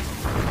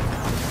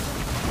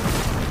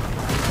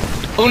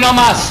 Uno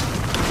más.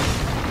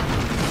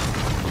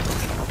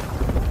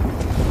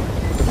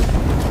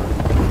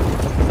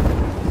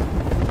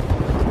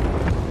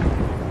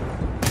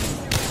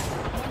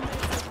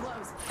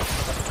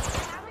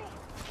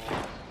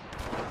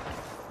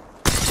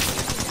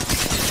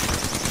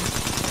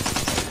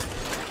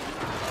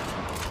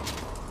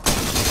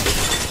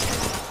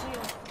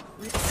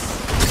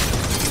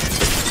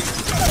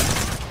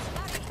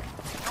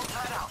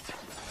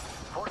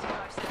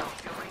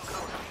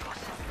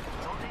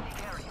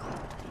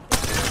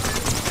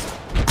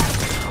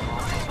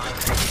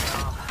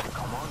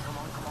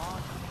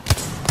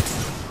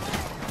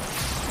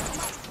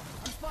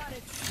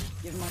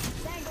 Give my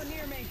tango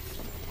near me.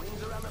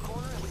 Wings around the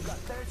corner and we've got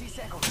 30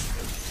 seconds.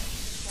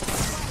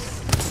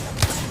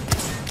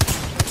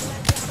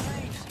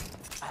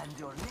 And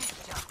your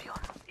next champion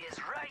is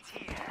right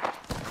here.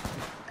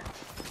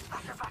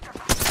 Faster, faster,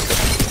 faster.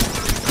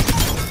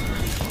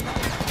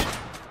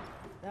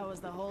 That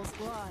was the whole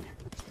squad.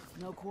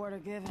 No quarter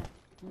given.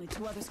 Only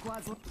 2 other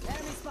squads left.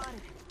 Enemy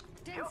spotted.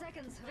 10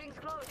 seconds. Rings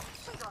close.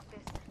 We got this.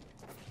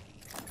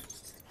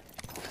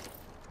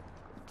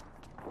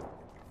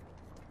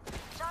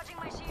 Charging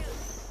my shield.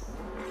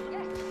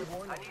 Yes.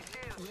 I need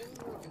shields.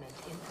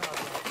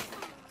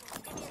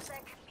 Give me a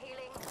sec.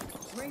 Healing.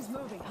 Rings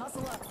moving.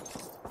 Hustle up.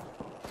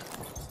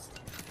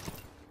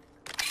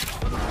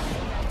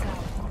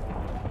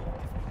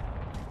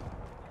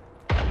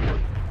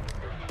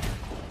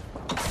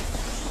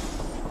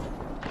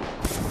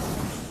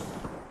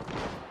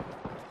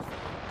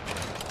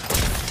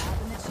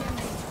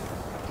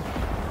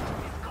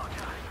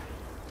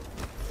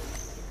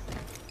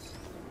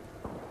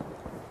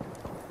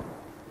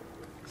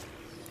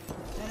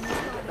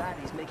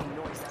 He's making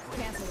noise that way.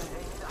 Cancel it.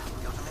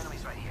 We got some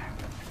enemies right here.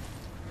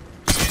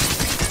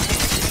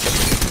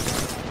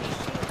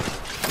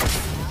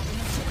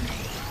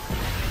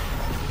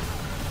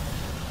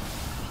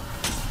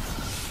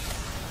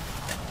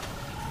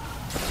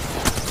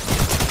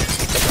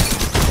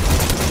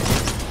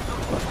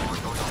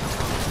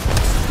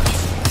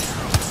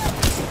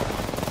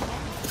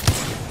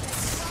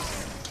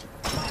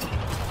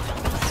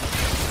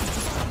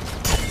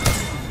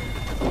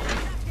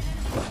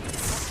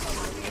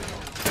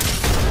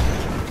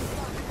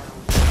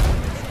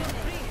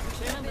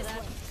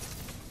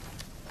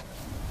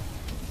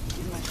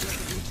 Give my shield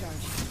a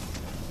recharge.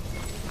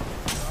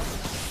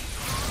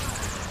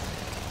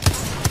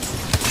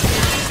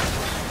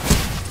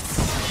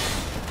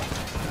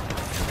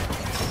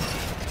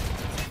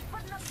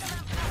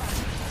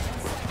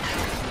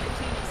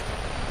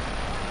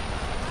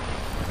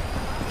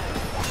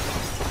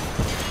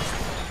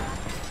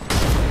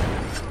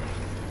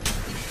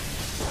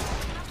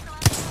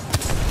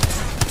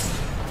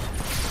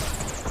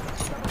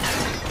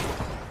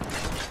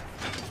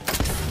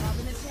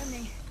 Robbing the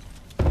chimney.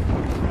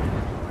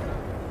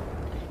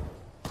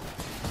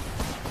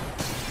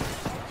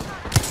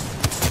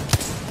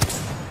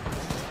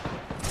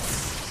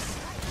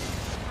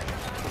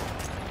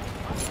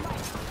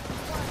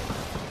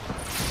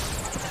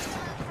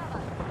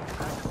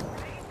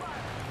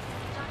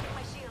 Charging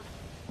my shield.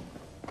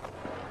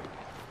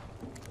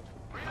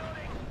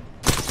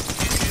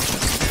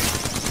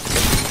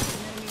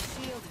 Enemy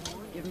shield.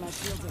 Give my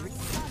shield a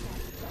recharge.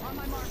 On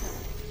my marker.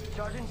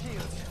 Charging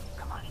shields.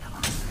 Come on, come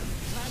on.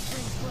 Last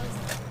ring's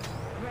closing.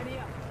 Ready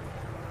up.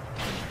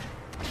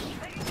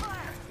 Taking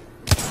fire.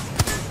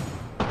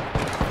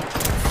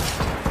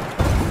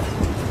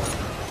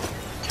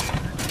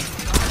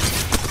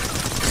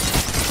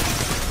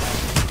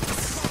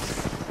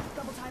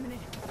 Double timing it.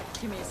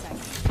 Give me a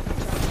second.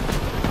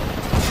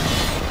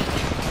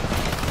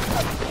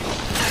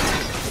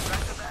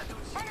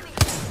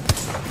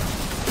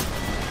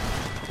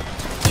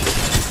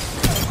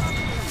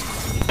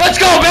 Let's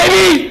go,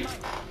 baby!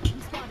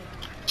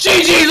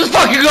 GG, let's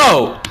fucking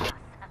go!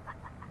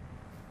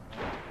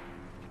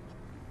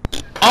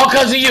 All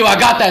cause of you, I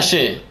got that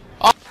shit.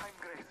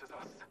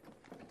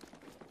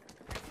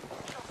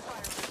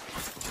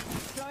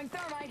 Throwing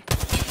thermite.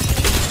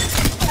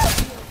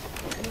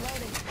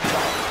 Reloading.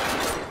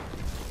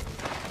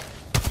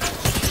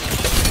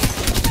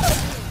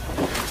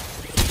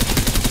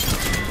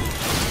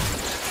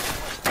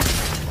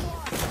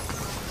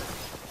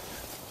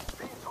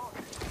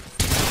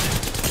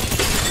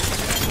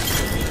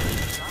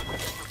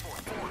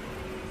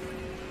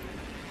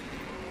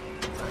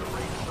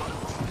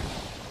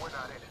 We're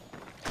not in it.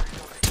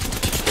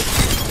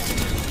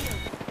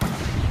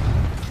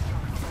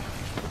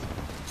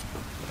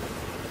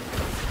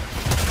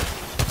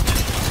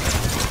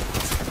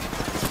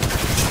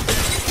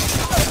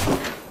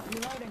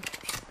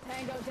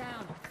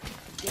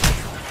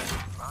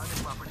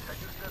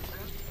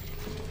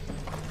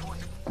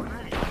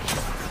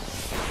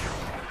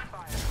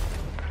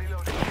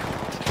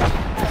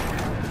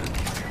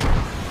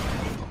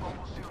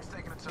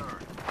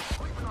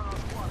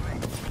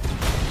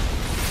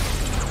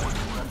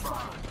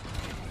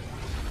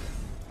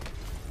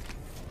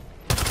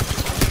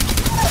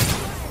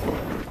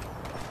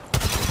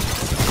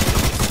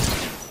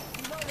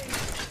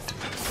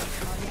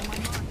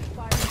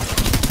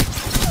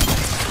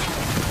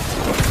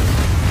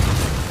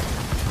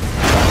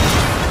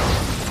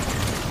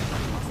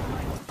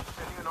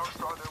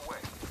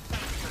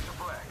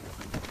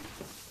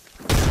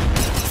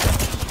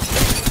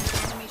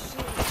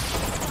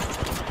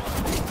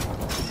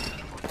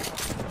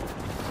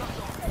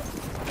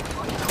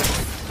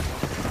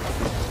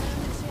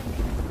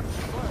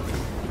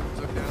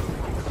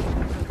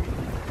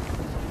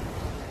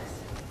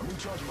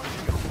 Recharge my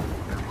shield.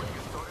 And when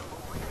you started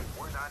moving,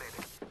 we're not in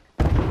it.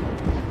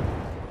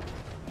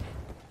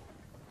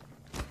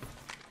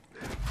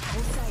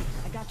 Hold tight.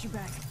 I got your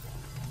back.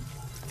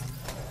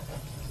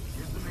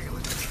 Here's the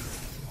melee.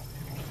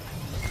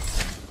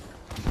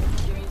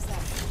 Give me a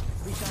sec.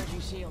 Recharging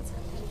shields.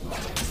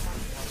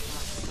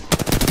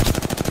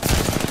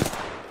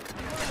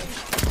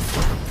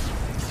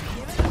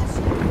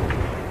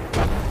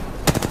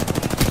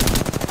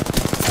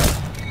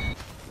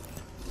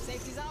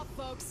 Safety's off,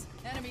 folks.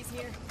 Enemies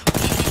here.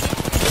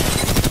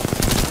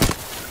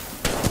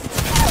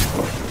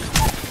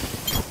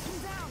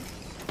 He's down.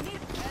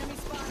 Enemy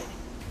spotted.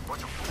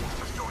 Bunch of fools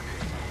just joined in.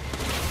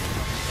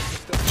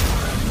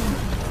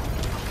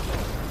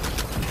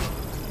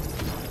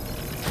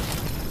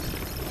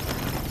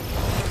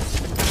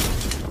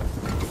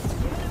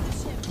 Giving him the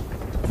ship.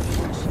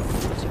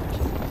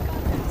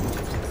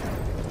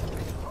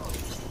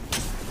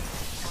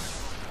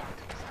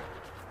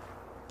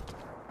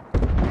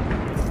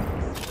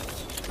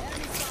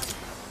 Enemy spotted.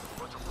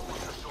 Bunch of fools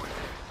just joined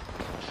in.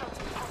 Shots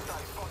of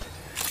hostile spotted.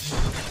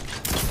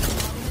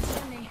 On the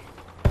chimney.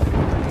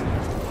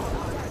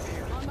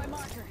 On my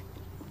marker.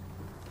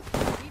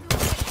 Lead the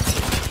way.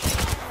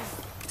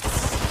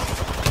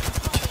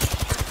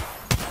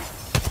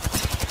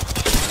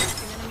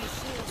 Enemy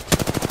shield.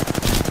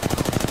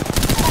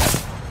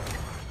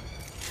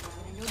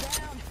 Go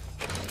down.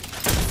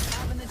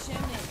 Up in the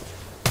chimney.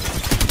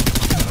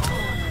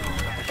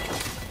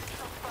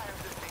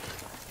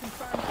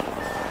 Confirm.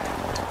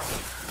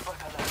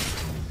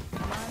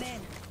 Come on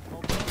in.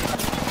 Open it.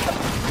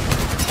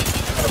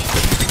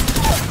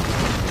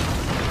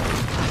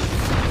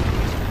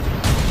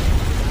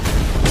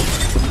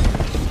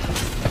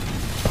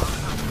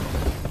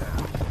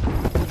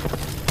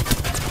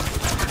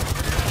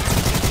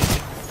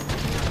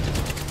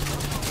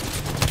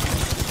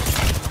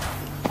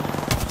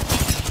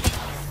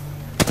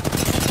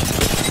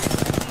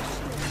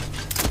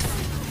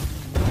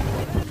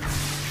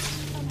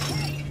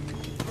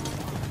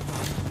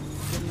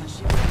 Give my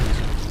shield.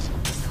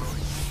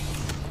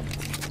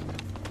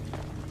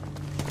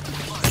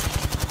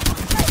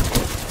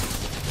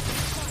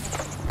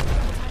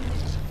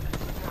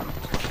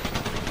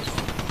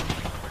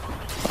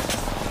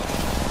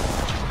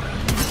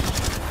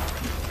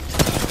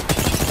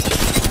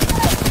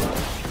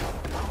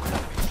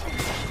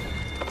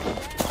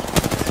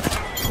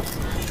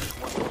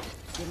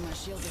 Give my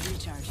shield a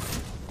recharge.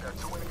 Got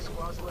 2 enemy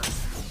squads left.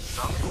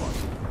 Time to go up.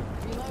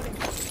 Reloading.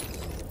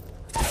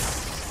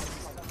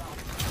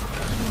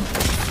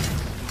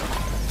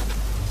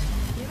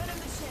 Giving him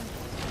the shim.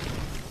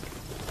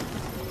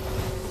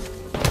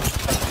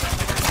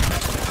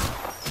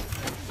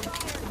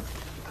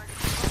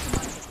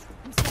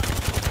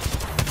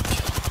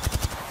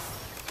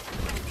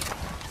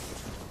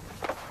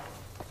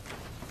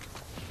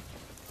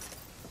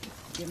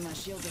 Give my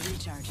shield a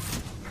recharge.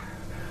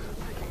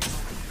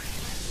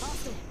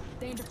 Hostile.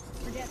 Danger.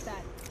 Forget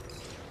that.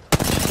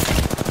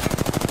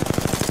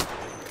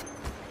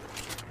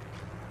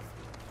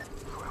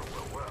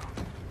 Well.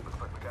 Looks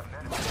like we got an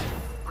enemy.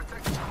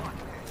 Protect the clock.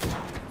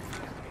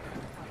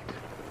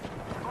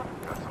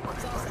 Got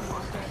somebody It's awesome, right.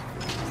 Walker.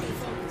 Stay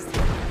focused.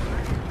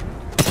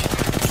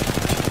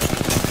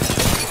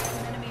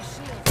 Enemy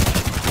shield.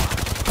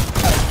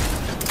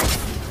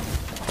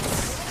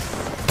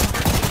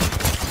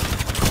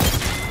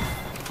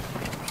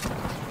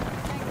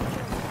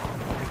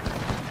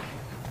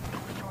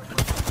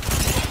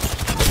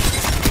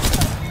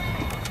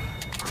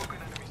 Broken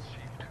enemy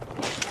shield.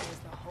 There's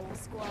the whole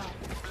squad.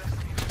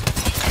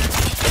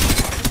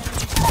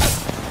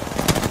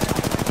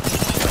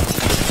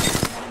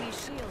 Enemy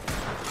shield.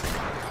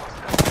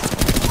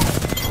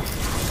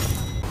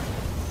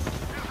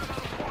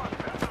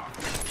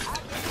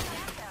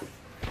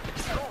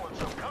 Going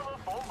some cover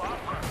for my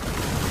friend.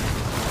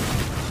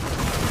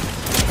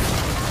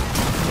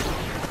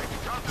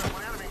 Contact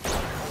with enemy.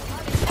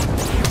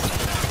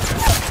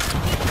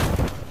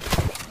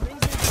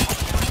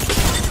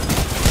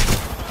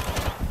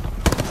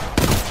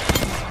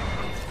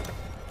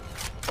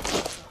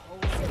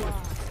 Whole squad.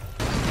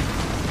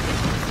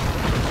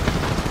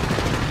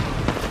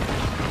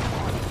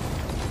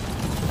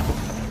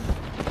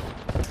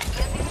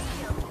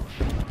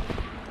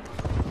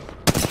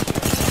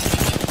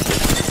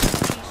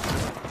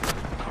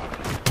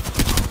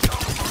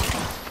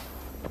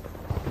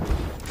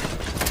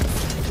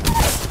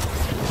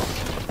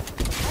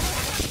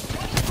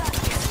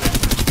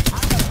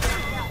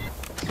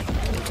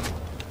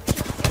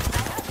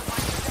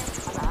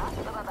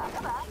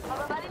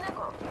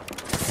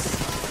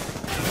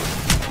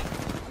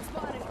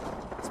 Spotted.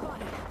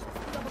 Spotted.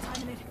 Double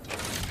timing it.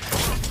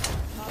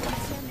 Top of the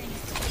chimney.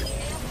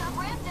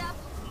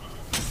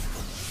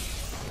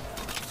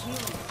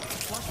 Healing.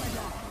 Watch my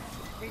back.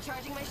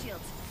 Recharging my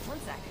shields. 1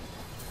 second.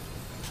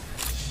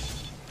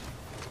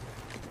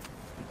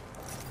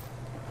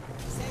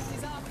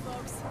 Safety's off,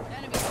 folks.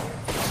 Enemies here.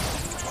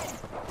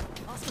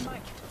 Oscar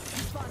Mike.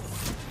 You spotted.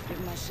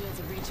 Give my shields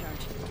a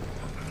recharge.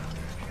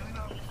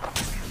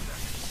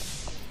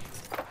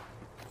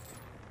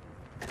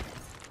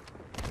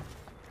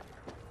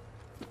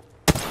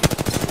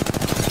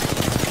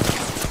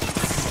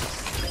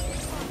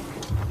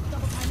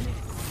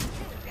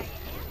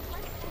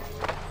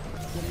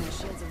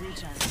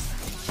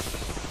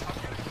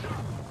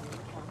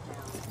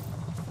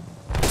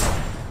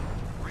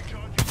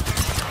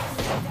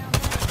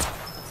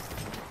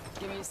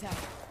 sec.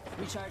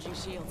 Recharging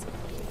shields.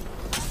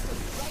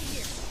 Right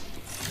here.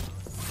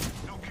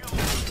 No kill.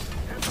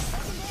 Hit the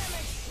Some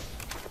damage.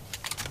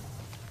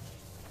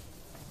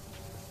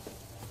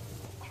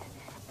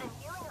 I'm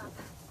healing up.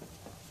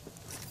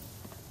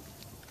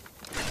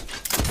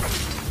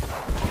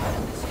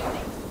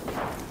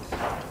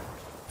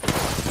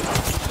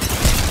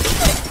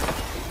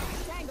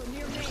 Tango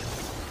near me.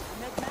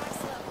 I'm at max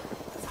level.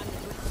 Time to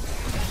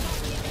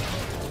breathe.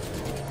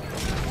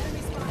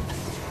 Enemy spotted.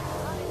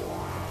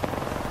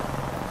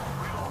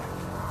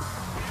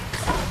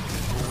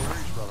 No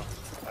worries, brother.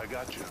 I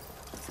got you.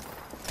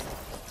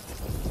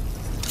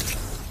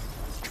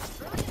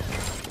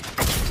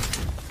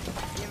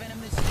 Giving him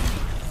the shield.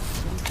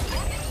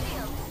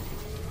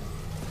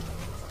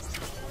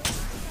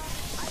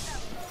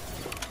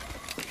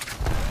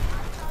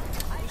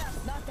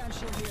 Knockdown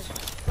shield here.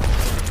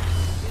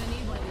 Gonna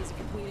need one of these if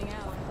you're bleeding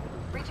out.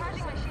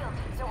 Recharging my shield.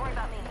 Don't worry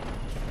about me.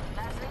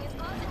 Last ring is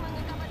closing,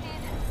 mga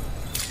kapatid.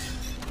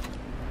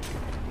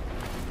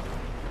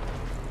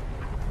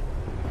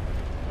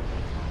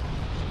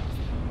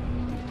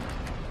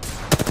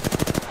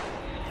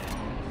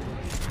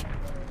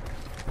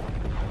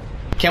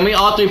 Can we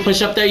all three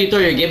push up there? You throw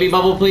your Gibby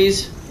bubble,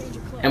 please?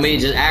 And we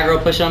just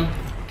aggro push them?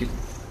 We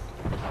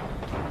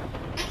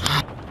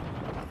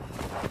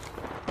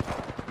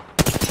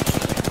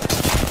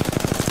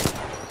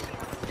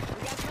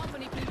got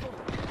company, people.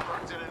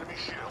 Cracked an enemy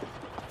shield.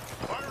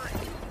 Firing.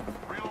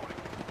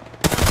 Reloading.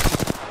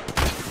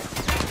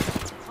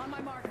 On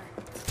my marker.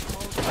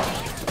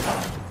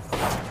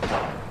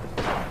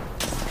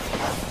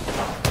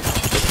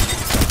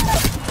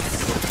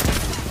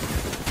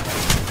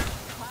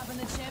 Pop in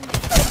the chimney.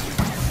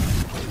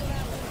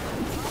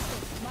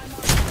 My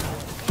marker.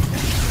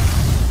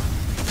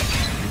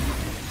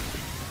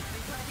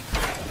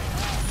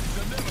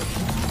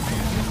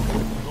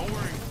 Don't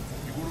worry.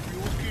 You're gonna be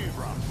okay,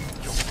 bro.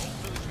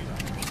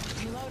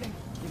 Reloading.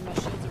 Give my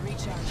shield a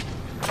recharge.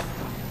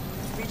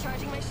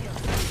 Recharging my shield.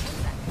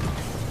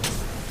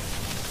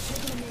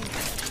 Chicken and me.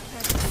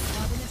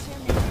 Pop in the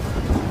chimney.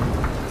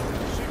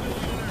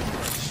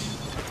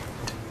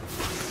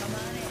 Come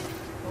on in.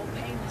 Go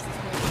painless this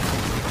way.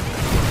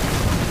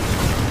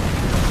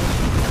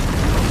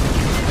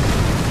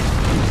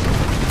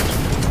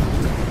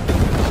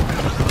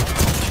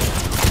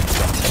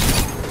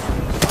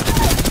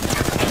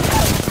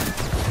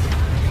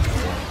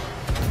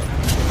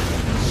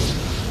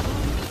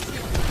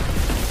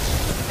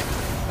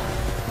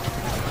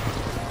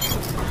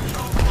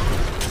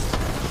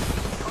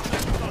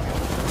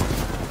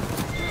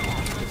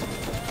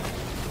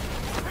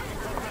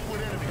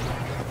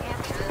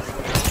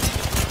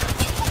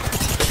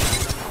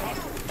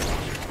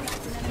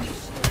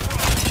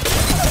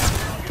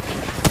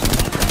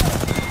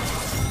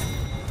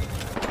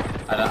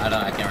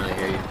 I can't really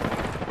hear you.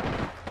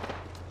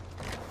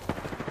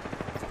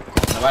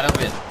 No wide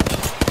open.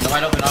 No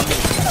wide open on me.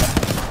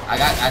 I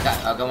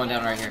got one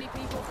down right here.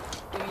 People,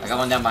 I got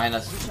one down behind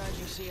us recharge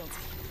your shields.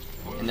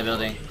 in the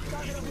building.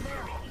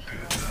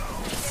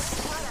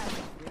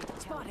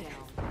 Spotted.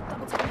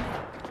 Double tapping in.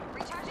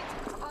 Recharging.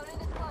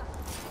 Opponent is close.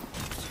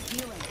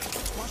 Healing.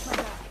 Watch my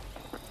back.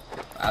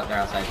 Out there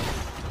outside.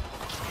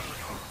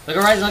 Look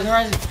at Ryzen, look at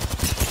Ryzen.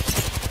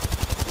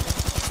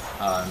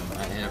 Oh,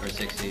 I hit it for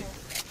 60.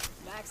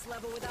 Max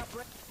level without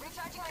break.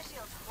 Recharging my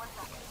shield. 1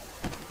 second.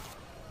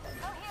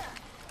 Oh, here.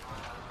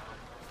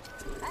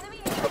 Enemy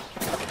here.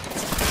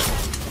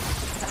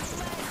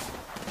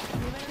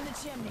 Giving him the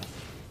chimney.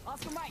 Off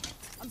from right.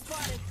 I'm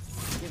spotted.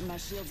 Giving my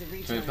shields a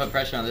recharge. Can we put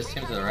pressure on this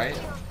team to the right?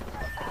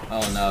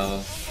 Oh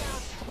no.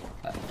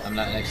 I'm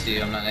not next to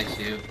you, I'm not next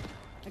to you.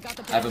 I got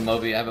the I have a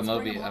Moby, I have a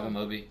Moby, I have a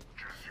Moby.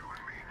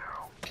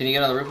 Can you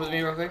get on the roof with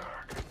me real quick?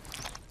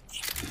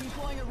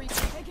 Deploying a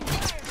recharge. Taking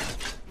fire.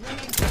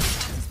 Ringing.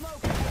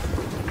 Smoke.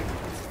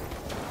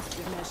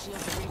 Giving my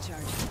shields a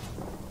recharge.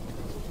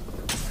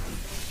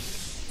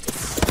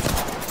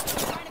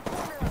 Trying to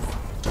corner us.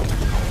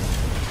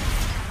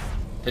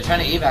 They're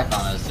trying to evac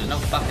on us, there's no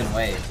fucking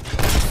way.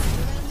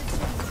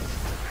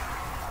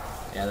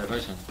 Yeah, they're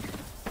pushing.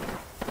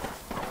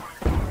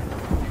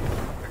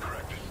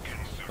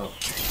 Cool.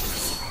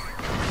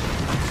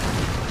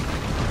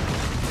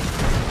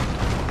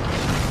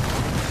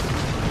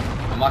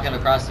 I'm walking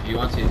across if you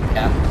want to,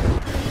 Cap.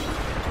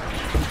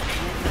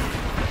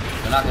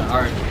 They're knocking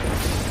hard.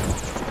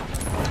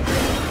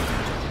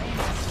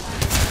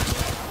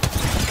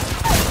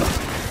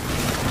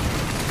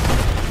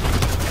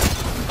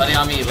 Buddy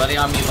on me, buddy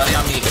on me, buddy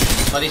on me.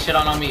 Buddy shit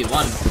on me.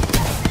 One.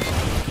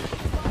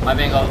 My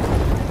bingo.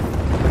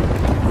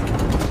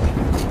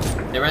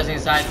 They're resing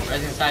inside,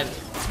 resing inside.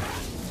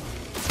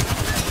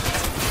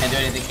 Can't do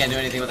anything, can't do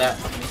anything with that.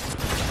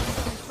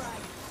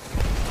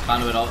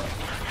 Conduit ult.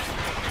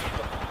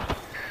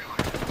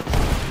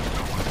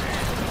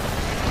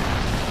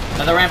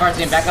 Another Rampart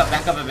team, back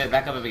up a bit,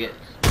 back up a bit.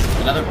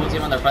 Another full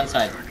team on their front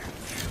side.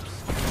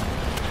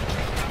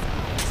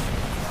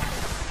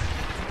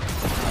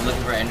 I'm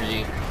looking for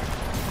energy.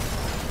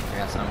 I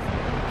got some.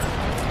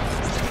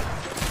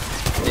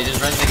 They just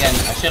rested again.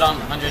 I shit on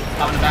 100.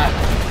 Top in the back.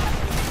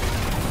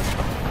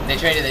 They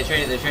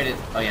traded.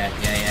 Oh yeah.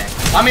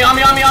 On me.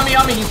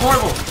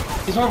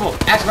 He's horrible.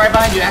 Axe right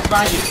behind you.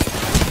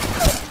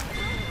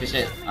 Good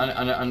shit.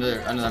 Under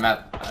the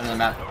map.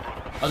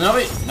 Oh,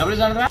 nobody's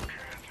under the map.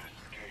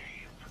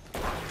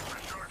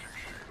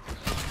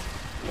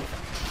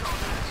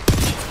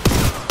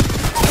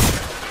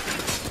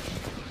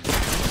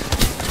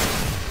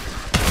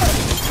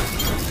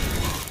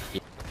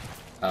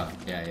 Oh,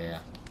 yeah.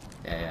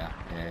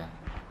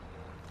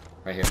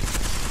 Right here. I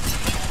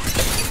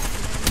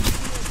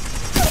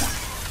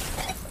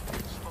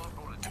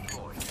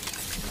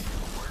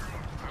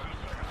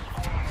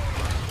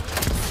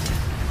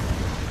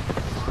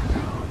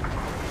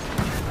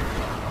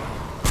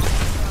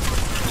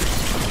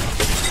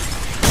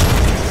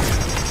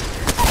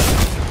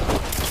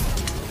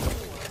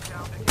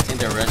think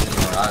they're resting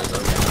more eyes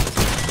over here.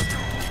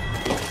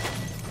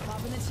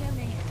 Pop in the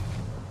chimney.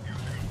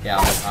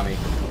 Yeah, on me.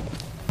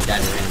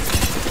 Dad, you're in.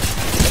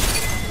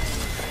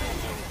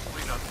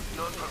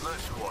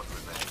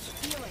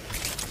 Healing.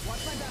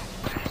 Watch my back.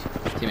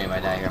 Teammate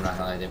might die here, I'm not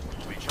gonna lie, dude.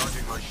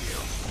 Recharging my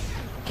shield.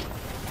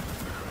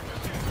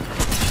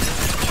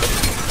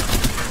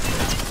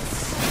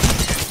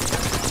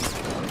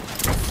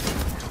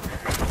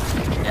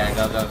 Yeah,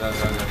 go.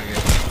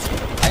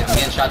 I'm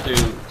getting shot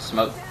through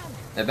smoke.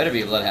 That better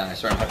be a bloodhound, I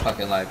swear on my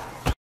fucking life.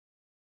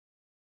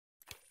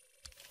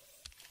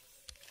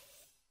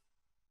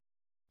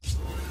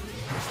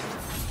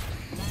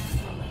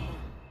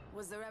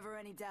 Was there ever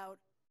any doubt?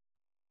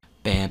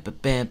 Bam bam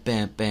bam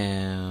bam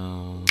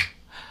bam.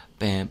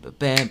 Bam bam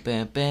bam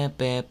bam bam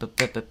bam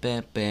bam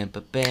bam bam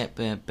bam bam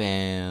bam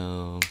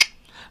bam.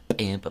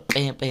 Bam bam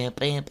bam bam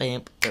bam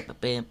bam bam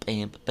bam bam bam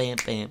bam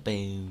bam bam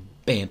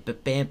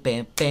bam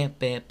bam bam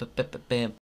bam bam bam bam.